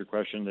 That's a major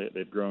question.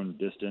 They've grown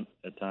distant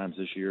at times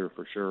this year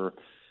for sure.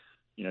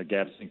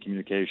 Gaps in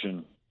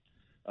communication.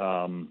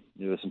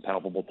 There's some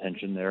palpable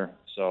tension there.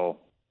 So.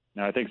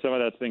 Now, I think some of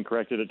that's been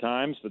corrected at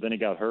times, but then he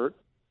got hurt.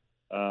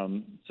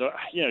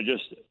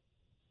 Just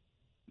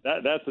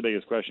that's the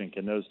biggest question.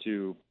 Can those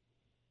two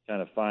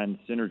kind of find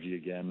synergy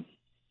again,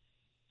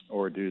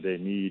 or do they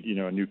need,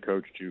 a new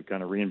coach to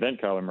kind of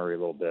reinvent Kyler Murray a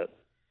little bit?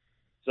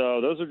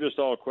 So those are just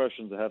all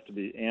questions that have to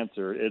be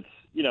answered. It's,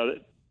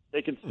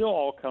 they can still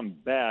all come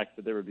back,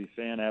 but there would be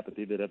fan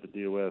apathy they'd have to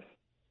deal with,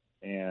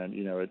 and,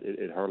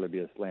 it'd hardly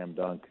be a slam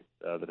dunk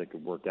that it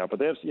could work out. But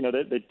they have,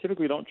 they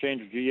typically don't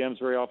change GMs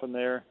very often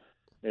there.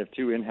 They have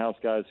 2 in-house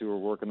guys who are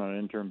working on an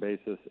interim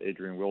basis,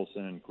 Adrian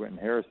Wilson and Quentin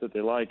Harris, that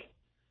they like.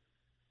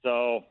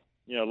 So,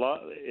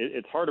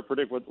 it's hard to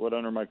predict what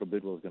owner Michael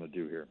Bidwill is going to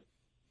do here.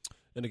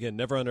 And again,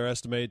 never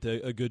underestimate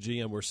a good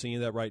GM. We're seeing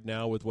that right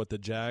now with what the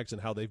Jags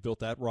and how they've built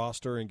that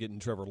roster and getting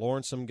Trevor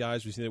Lawrence some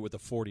guys. We've seen it with the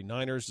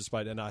 49ers,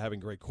 despite not having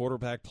great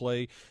quarterback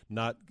play.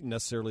 Not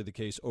necessarily the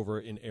case over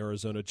in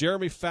Arizona.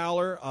 Jeremy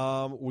Fowler,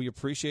 we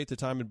appreciate the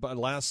time. And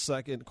last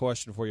second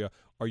question for you.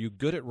 Are you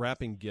good at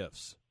wrapping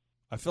gifts?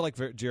 I feel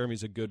like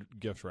Jeremy's a good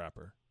gift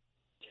wrapper.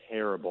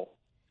 Terrible.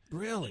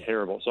 Really?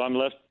 Terrible. So I'm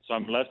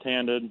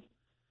left-handed,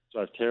 so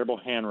I have terrible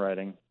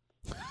handwriting.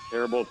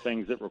 Terrible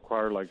things that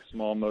require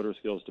small motor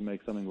skills to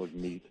make something look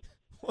neat.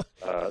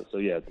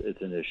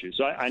 It's an issue.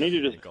 So I need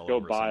to just go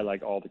buy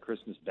all the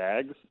Christmas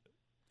bags.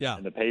 Yeah.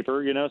 And the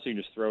paper, so you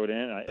can just throw it in.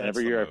 And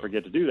every year I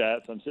forget to do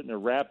that, so I'm sitting there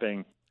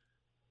wrapping.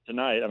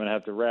 Tonight I'm going to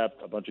have to wrap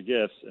a bunch of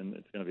gifts, and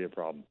it's going to be a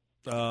problem.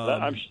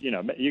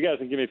 You guys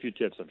can give me a few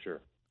tips, I'm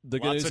sure. The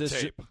good news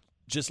is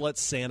just let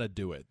Santa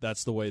do it.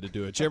 That's the way to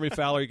do it. Jeremy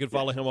Fowler, you can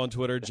follow him on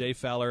Twitter,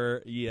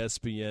 JFowler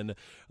ESPN,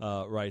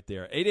 right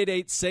there.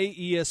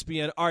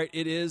 888-SAY-ESPN. All right,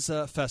 it is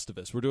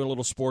Festivus. We're doing a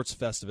little sports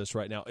Festivus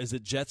right now. Is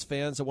it Jets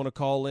fans that want to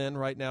call in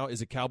right now?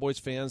 Is it Cowboys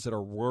fans that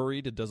are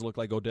worried? It doesn't look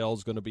like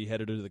Odell's going to be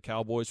headed to the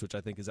Cowboys, which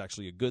I think is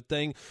actually a good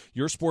thing.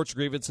 Your sports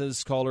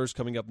grievances callers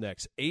coming up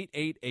next.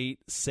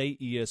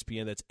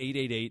 888-SAY-ESPN. That's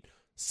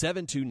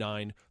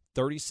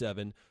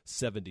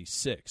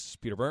 888-729-3776.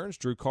 Peter Burns,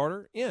 Drew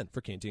Carter, in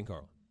for Canty and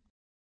Carlin.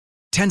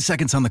 10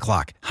 seconds on the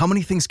clock. How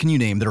many things can you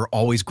name that are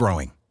always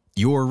growing?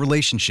 Your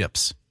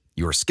relationships,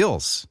 your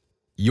skills,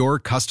 your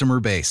customer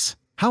base.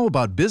 How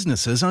about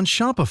businesses on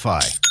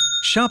Shopify?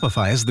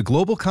 Shopify is the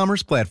global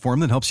commerce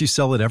platform that helps you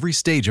sell at every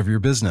stage of your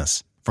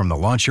business. From the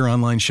launch your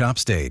online shop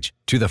stage,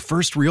 to the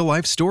first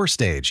real-life store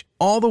stage,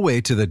 all the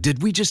way to the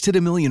did we just hit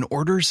 1 million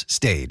orders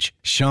stage.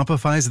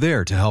 Shopify's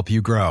there to help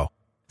you grow.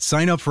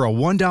 Sign up for a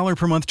 $1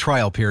 per month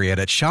trial period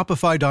at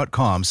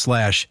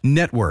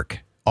shopify.com/network,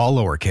 all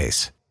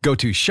lowercase. Go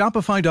to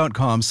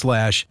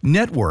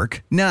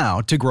shopify.com/network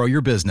now to grow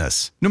your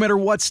business, no matter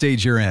what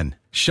stage you're in.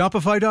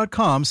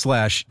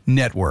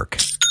 Shopify.com/network.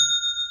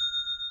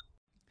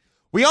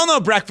 We all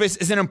know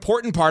breakfast is an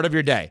important part of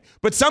your day,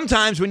 but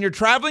sometimes when you're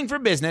traveling for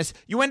business,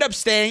 you end up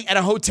staying at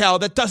a hotel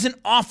that doesn't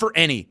offer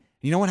any.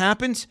 You know what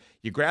happens?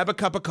 You grab a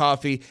cup of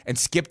coffee and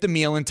skip the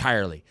meal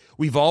entirely.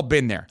 We've all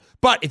been there.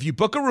 But if you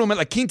book a room at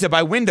La Quinta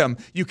by Wyndham,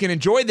 you can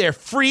enjoy their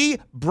free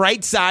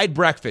Bright Side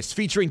breakfast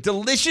featuring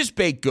delicious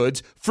baked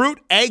goods, fruit,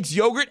 eggs,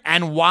 yogurt,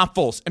 and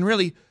waffles. And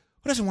really,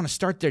 who doesn't want to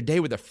start their day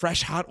with a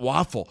fresh, hot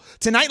waffle?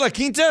 Tonight, La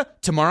Quinta,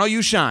 tomorrow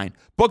you shine.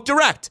 Book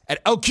direct at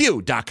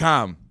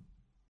LQ.com.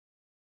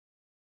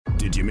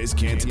 Did you miss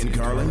Canty and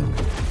Carlin?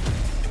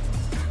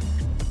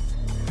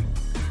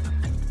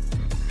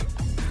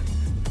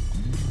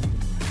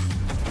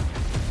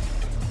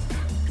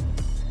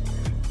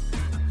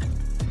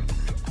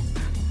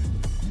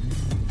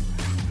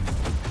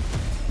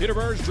 Peter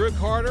Burns, Drew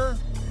Carter,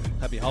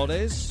 happy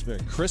holidays.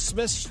 Merry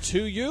Christmas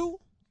to you.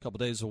 A couple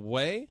days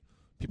away.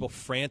 People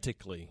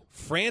frantically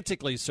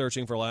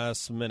searching for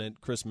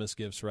last-minute Christmas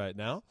gifts right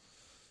now.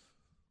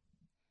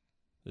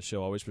 The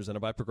show always presented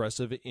by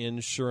Progressive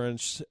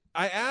Insurance.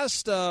 I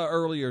asked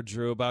earlier,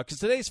 Drew, about, because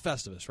today's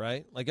Festivus,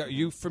 right? Like, are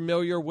you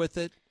familiar with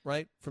it,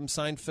 right, from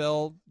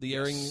Seinfeld, the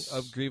airing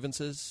of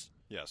grievances?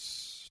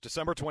 Yes.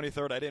 December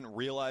 23rd, I didn't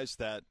realize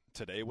that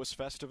today was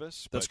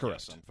Festivus. That's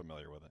correct. Yes, I'm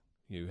familiar with it.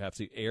 You have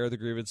to air the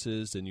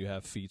grievances, and you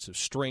have feats of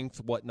strength,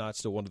 whatnot.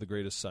 Still one of the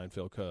greatest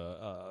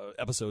Seinfeld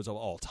episodes of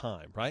all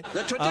time, right?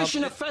 The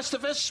tradition of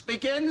Festivus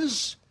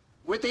begins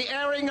with the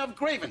airing of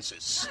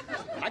grievances.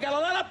 I got a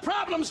lot of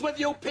problems with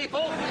you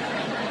people.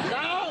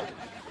 Now,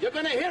 you're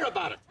going to hear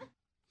about it.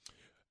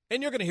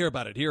 And you're going to hear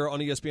about it here on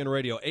ESPN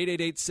Radio.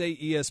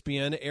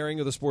 888-SAY-ESPN, airing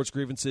of the sports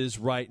grievances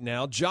right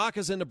now. Jock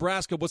is in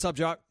Nebraska. What's up,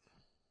 Jock?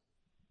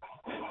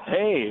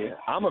 Hey,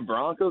 I'm a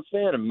Broncos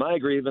fan, and my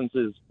grievance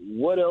is,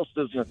 what else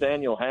does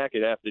Nathaniel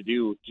Hackett have to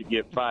do to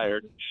get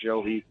fired and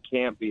show he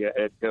can't be a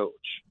head coach?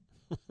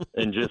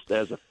 And just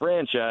as a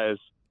franchise,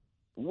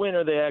 when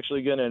are they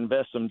actually going to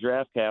invest some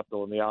draft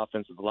capital in the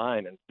offensive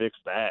line and fix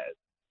that?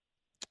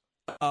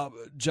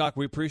 Jock,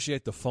 we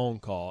appreciate the phone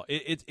call.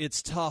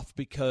 It's tough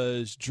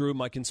because, Drew,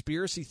 my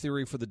conspiracy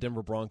theory for the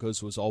Denver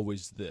Broncos was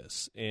always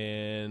this,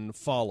 and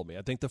follow me.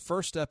 I think the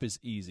first step is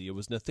easy. It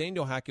was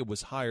Nathaniel Hackett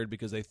was hired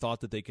because they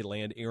thought that they could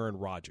land Aaron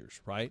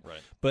Rodgers, right?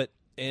 Right. But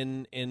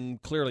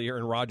and clearly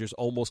Aaron Rodgers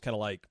almost kind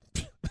of like,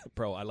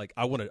 bro, I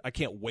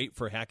can't wait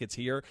for Hackett's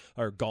here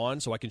or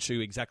gone so I can show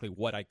you exactly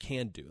what I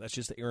can do. That's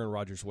just the Aaron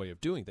Rodgers way of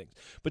doing things.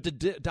 But to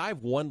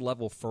dive one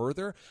level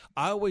further,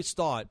 I always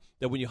thought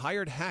that when you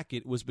hired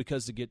Hackett, it was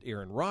because to get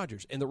Aaron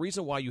Rodgers. And the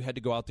reason why you had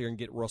to go out there and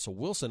get Russell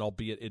Wilson,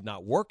 albeit it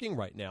not working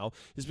right now,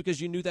 is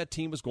because you knew that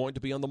team was going to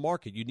be on the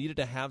market. You needed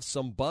to have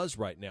some buzz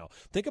right now.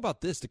 Think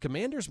about this. The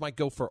Commanders might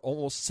go for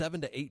almost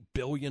 $7 to $8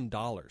 billion.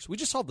 We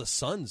just saw the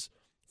Suns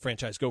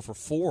franchise go for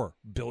 $4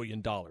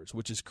 billion,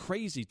 which is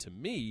crazy to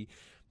me.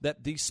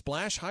 That these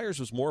splash hires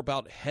was more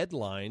about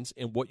headlines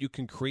and what you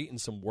can create in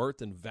some worth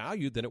and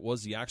value than it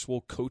was the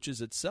actual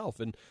coaches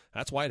itself. And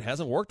that's why it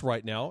hasn't worked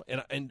right now.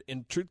 And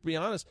truth to be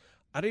honest,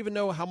 I don't even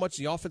know how much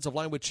the offensive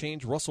line would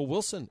change Russell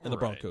Wilson in the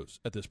Broncos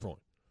at this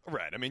point.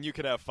 Right. I mean, you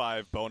could have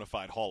 5 bona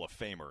fide Hall of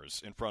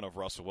Famers in front of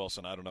Russell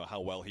Wilson. I don't know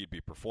how well he'd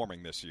be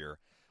performing this year.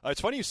 It's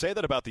funny you say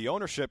that about the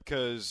ownership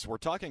because we're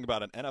talking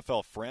about an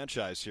NFL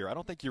franchise here. I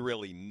don't think you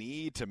really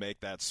need to make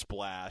that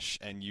splash,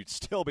 and you'd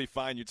still be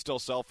fine. You'd still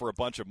sell for a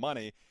bunch of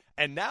money.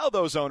 And now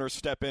those owners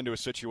step into a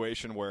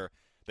situation where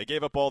they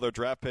gave up all their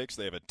draft picks.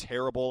 They have a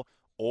terrible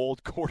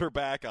old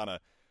quarterback on a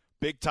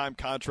big-time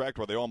contract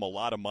where they owe him a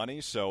lot of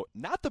money. So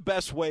not the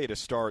best way to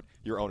start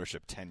your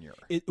ownership tenure.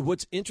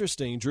 What's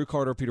interesting, Drew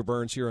Carter, Peter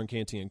Burns here on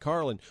Canty and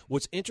Carlin,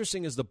 what's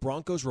interesting is the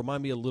Broncos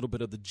remind me a little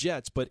bit of the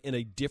Jets, but in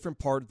a different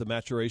part of the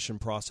maturation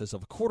process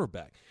of a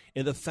quarterback.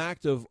 And the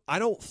fact of, I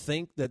don't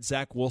think that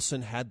Zach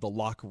Wilson had the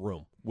locker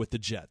room with the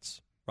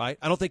Jets. right?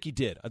 I don't think he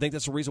did. I think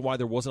that's the reason why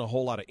there wasn't a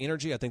whole lot of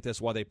energy. I think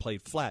that's why they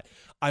played flat.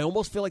 I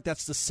almost feel like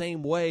that's the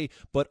same way,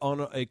 but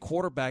on a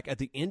quarterback at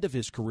the end of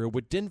his career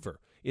with Denver,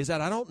 is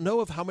that I don't know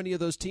of how many of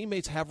those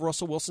teammates have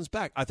Russell Wilson's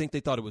back. I think they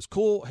thought it was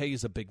cool. Hey,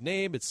 he's a big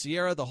name. It's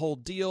Sierra, the whole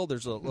deal.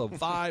 There's a little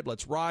vibe.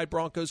 Let's ride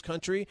Broncos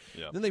country.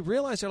 Yep. Then they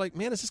realize, they're like,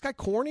 man, is this guy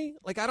corny?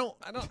 Like, I don't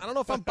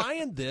know if I'm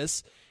buying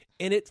this.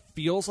 And it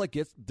feels like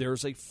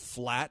there's a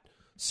flat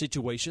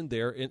situation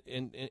there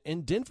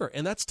in Denver,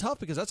 and that's tough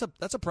because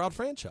that's a proud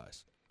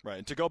franchise. Right,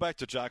 and to go back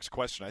to Jock's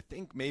question, I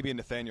think maybe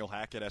Nathaniel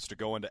Hackett has to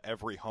go into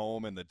every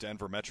home in the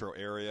Denver metro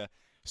area,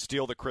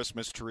 steal the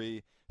Christmas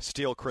tree,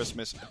 steal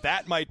Christmas.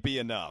 That might be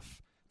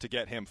enough to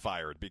get him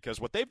fired because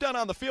what they've done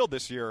on the field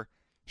this year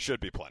should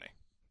be plenty.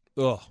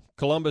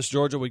 Columbus,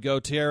 Georgia, we go.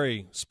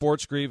 Terry,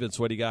 sports grievance,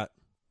 what do you got?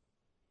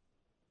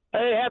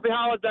 Hey, happy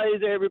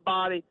holidays,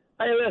 everybody.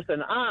 Hey,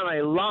 listen, I'm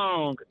a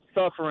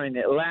long-suffering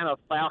Atlanta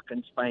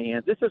Falcons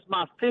fan. This is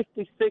my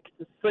 56th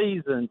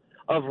season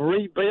of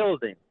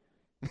rebuilding.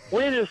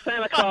 When is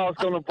Santa Claus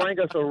going to bring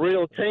us a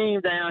real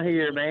team down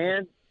here,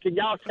 man? Can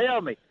y'all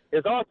tell me?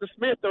 Is Arthur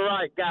Smith the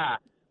right guy?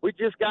 We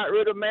just got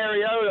rid of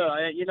Mariota,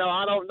 and,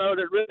 I don't know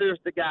that Ritter's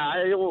the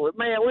guy.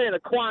 Man, we're in a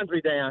quandary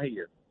down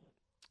here.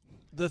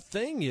 The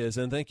thing is,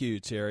 and thank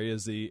you, Terry,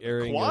 is the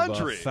airing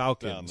of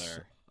Falcons. Down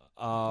there.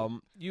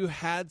 You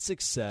had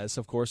success,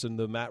 of course, and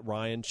the Matt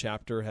Ryan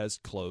chapter has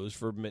closed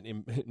for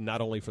many,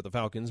 not only for the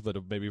Falcons, but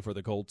maybe for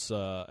the Colts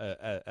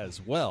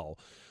as well.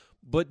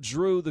 But,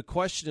 Drew, the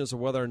question is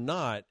whether or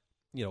not,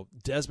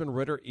 Desmond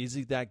Ridder, is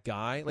he that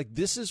guy? Like,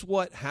 this is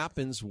what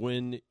happens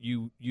when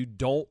you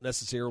don't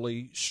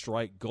necessarily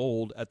strike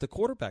gold at the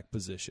quarterback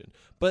position.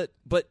 But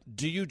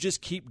do you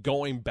just keep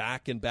going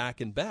back and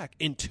back and back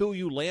until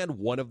you land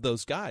one of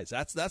those guys?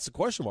 That's the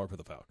question mark for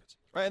the Falcons.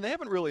 Right, and they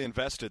haven't really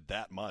invested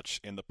that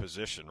much in the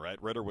position,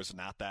 right? Ridder was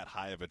not that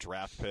high of a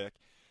draft pick.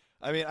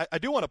 I mean, I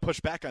do want to push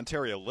back on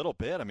Terry a little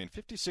bit. I mean,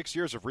 56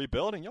 years of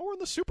rebuilding. We're in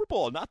the Super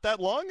Bowl not that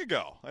long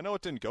ago. I know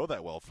it didn't go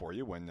that well for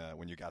you when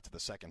you got to the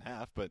second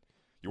half, but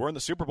you were in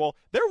the Super Bowl.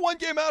 They're one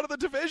game out of the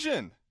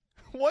division.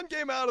 One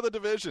game out of the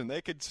division.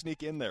 They could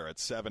sneak in there at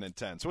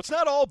 7-10. So it's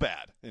not all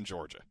bad in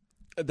Georgia.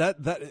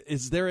 That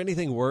is there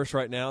anything worse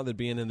right now than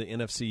being in the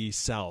NFC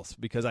South?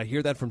 Because I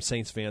hear that from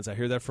Saints fans, I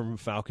hear that from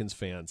Falcons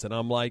fans, and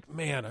I'm like,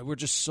 man, we're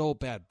just so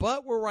bad.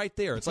 But we're right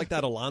there. It's like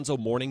that Alonzo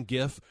Mourning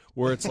gif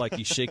where it's like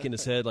he's shaking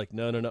his head like,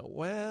 no.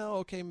 Well,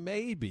 okay,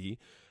 maybe.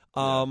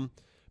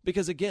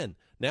 Because, again,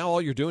 now all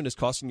you're doing is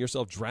costing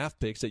yourself draft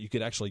picks that you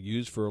could actually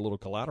use for a little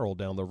collateral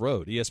down the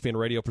road. ESPN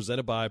Radio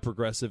presented by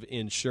Progressive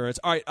Insurance.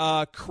 All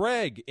right,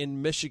 Craig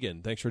in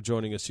Michigan, thanks for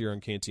joining us here on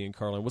Canty and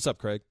Carlin. What's up,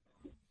 Craig?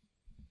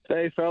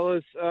 Hey,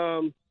 fellas.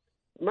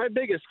 My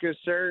biggest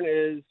concern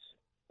is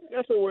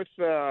nothing with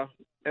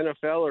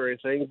NFL or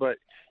anything, but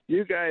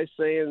you guys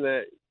saying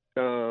that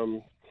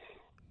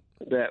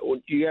that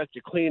you have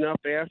to clean up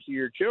after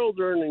your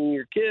children and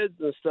your kids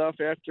and stuff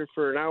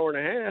for an hour and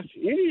a half.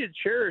 You need to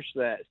cherish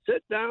that.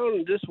 Sit down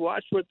and just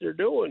watch what they're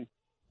doing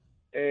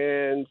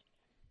and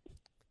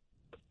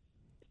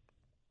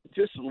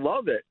just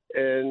love it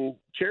and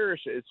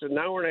cherish it. It's an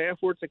hour and a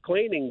half worth of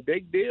cleaning.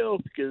 Big deal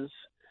because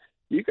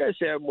you guys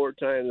have more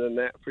time than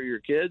that for your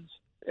kids.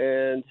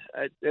 And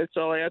that's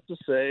all I have to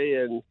say.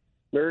 And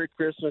Merry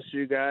Christmas,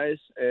 you guys.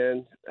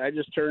 And I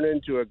just turned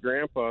into a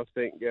grandpa,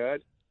 thank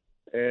God.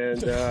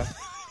 And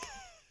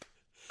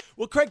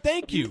well, Craig,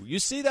 thank you. You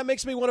see, that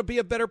makes me want to be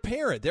a better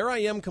parent. There I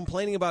am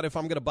complaining about if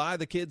I'm going to buy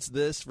the kids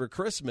this for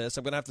Christmas,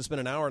 I'm going to have to spend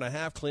an hour and a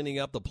half cleaning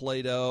up the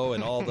Play-Doh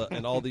and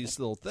all these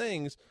little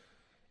things.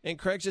 And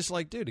Craig's just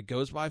like, dude, it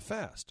goes by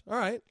fast. All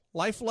right,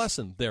 life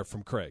lesson there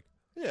from Craig.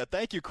 Yeah,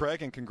 thank you,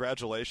 Craig, and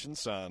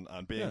congratulations on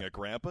being a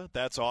grandpa.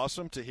 That's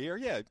awesome to hear.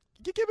 Yeah,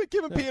 giving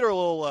Peter a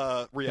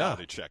little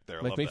reality check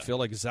there. Make me feel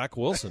like Zach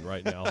Wilson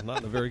right now. Not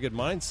in a very good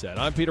mindset.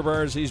 I'm Peter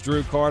Burns. He's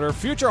Drew Carter.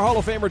 Future Hall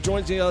of Famer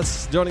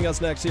joining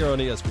us next here on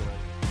ESPN.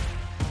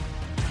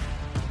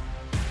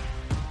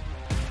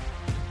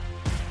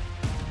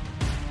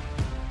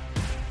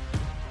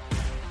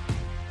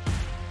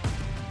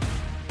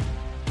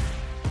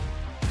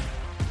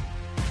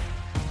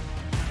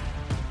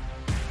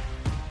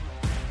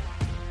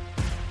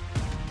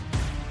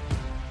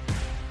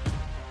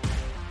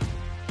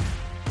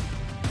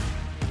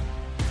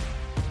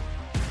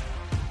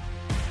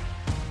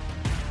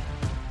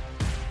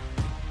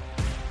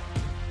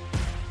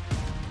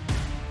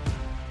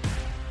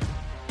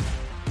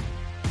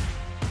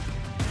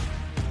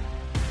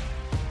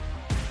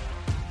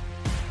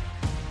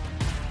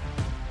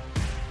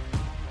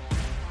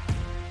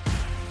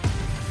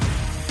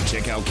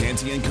 Check out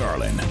Canty and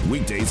Carlin,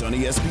 weekdays on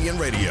ESPN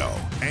Radio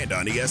and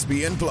on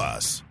ESPN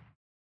Plus.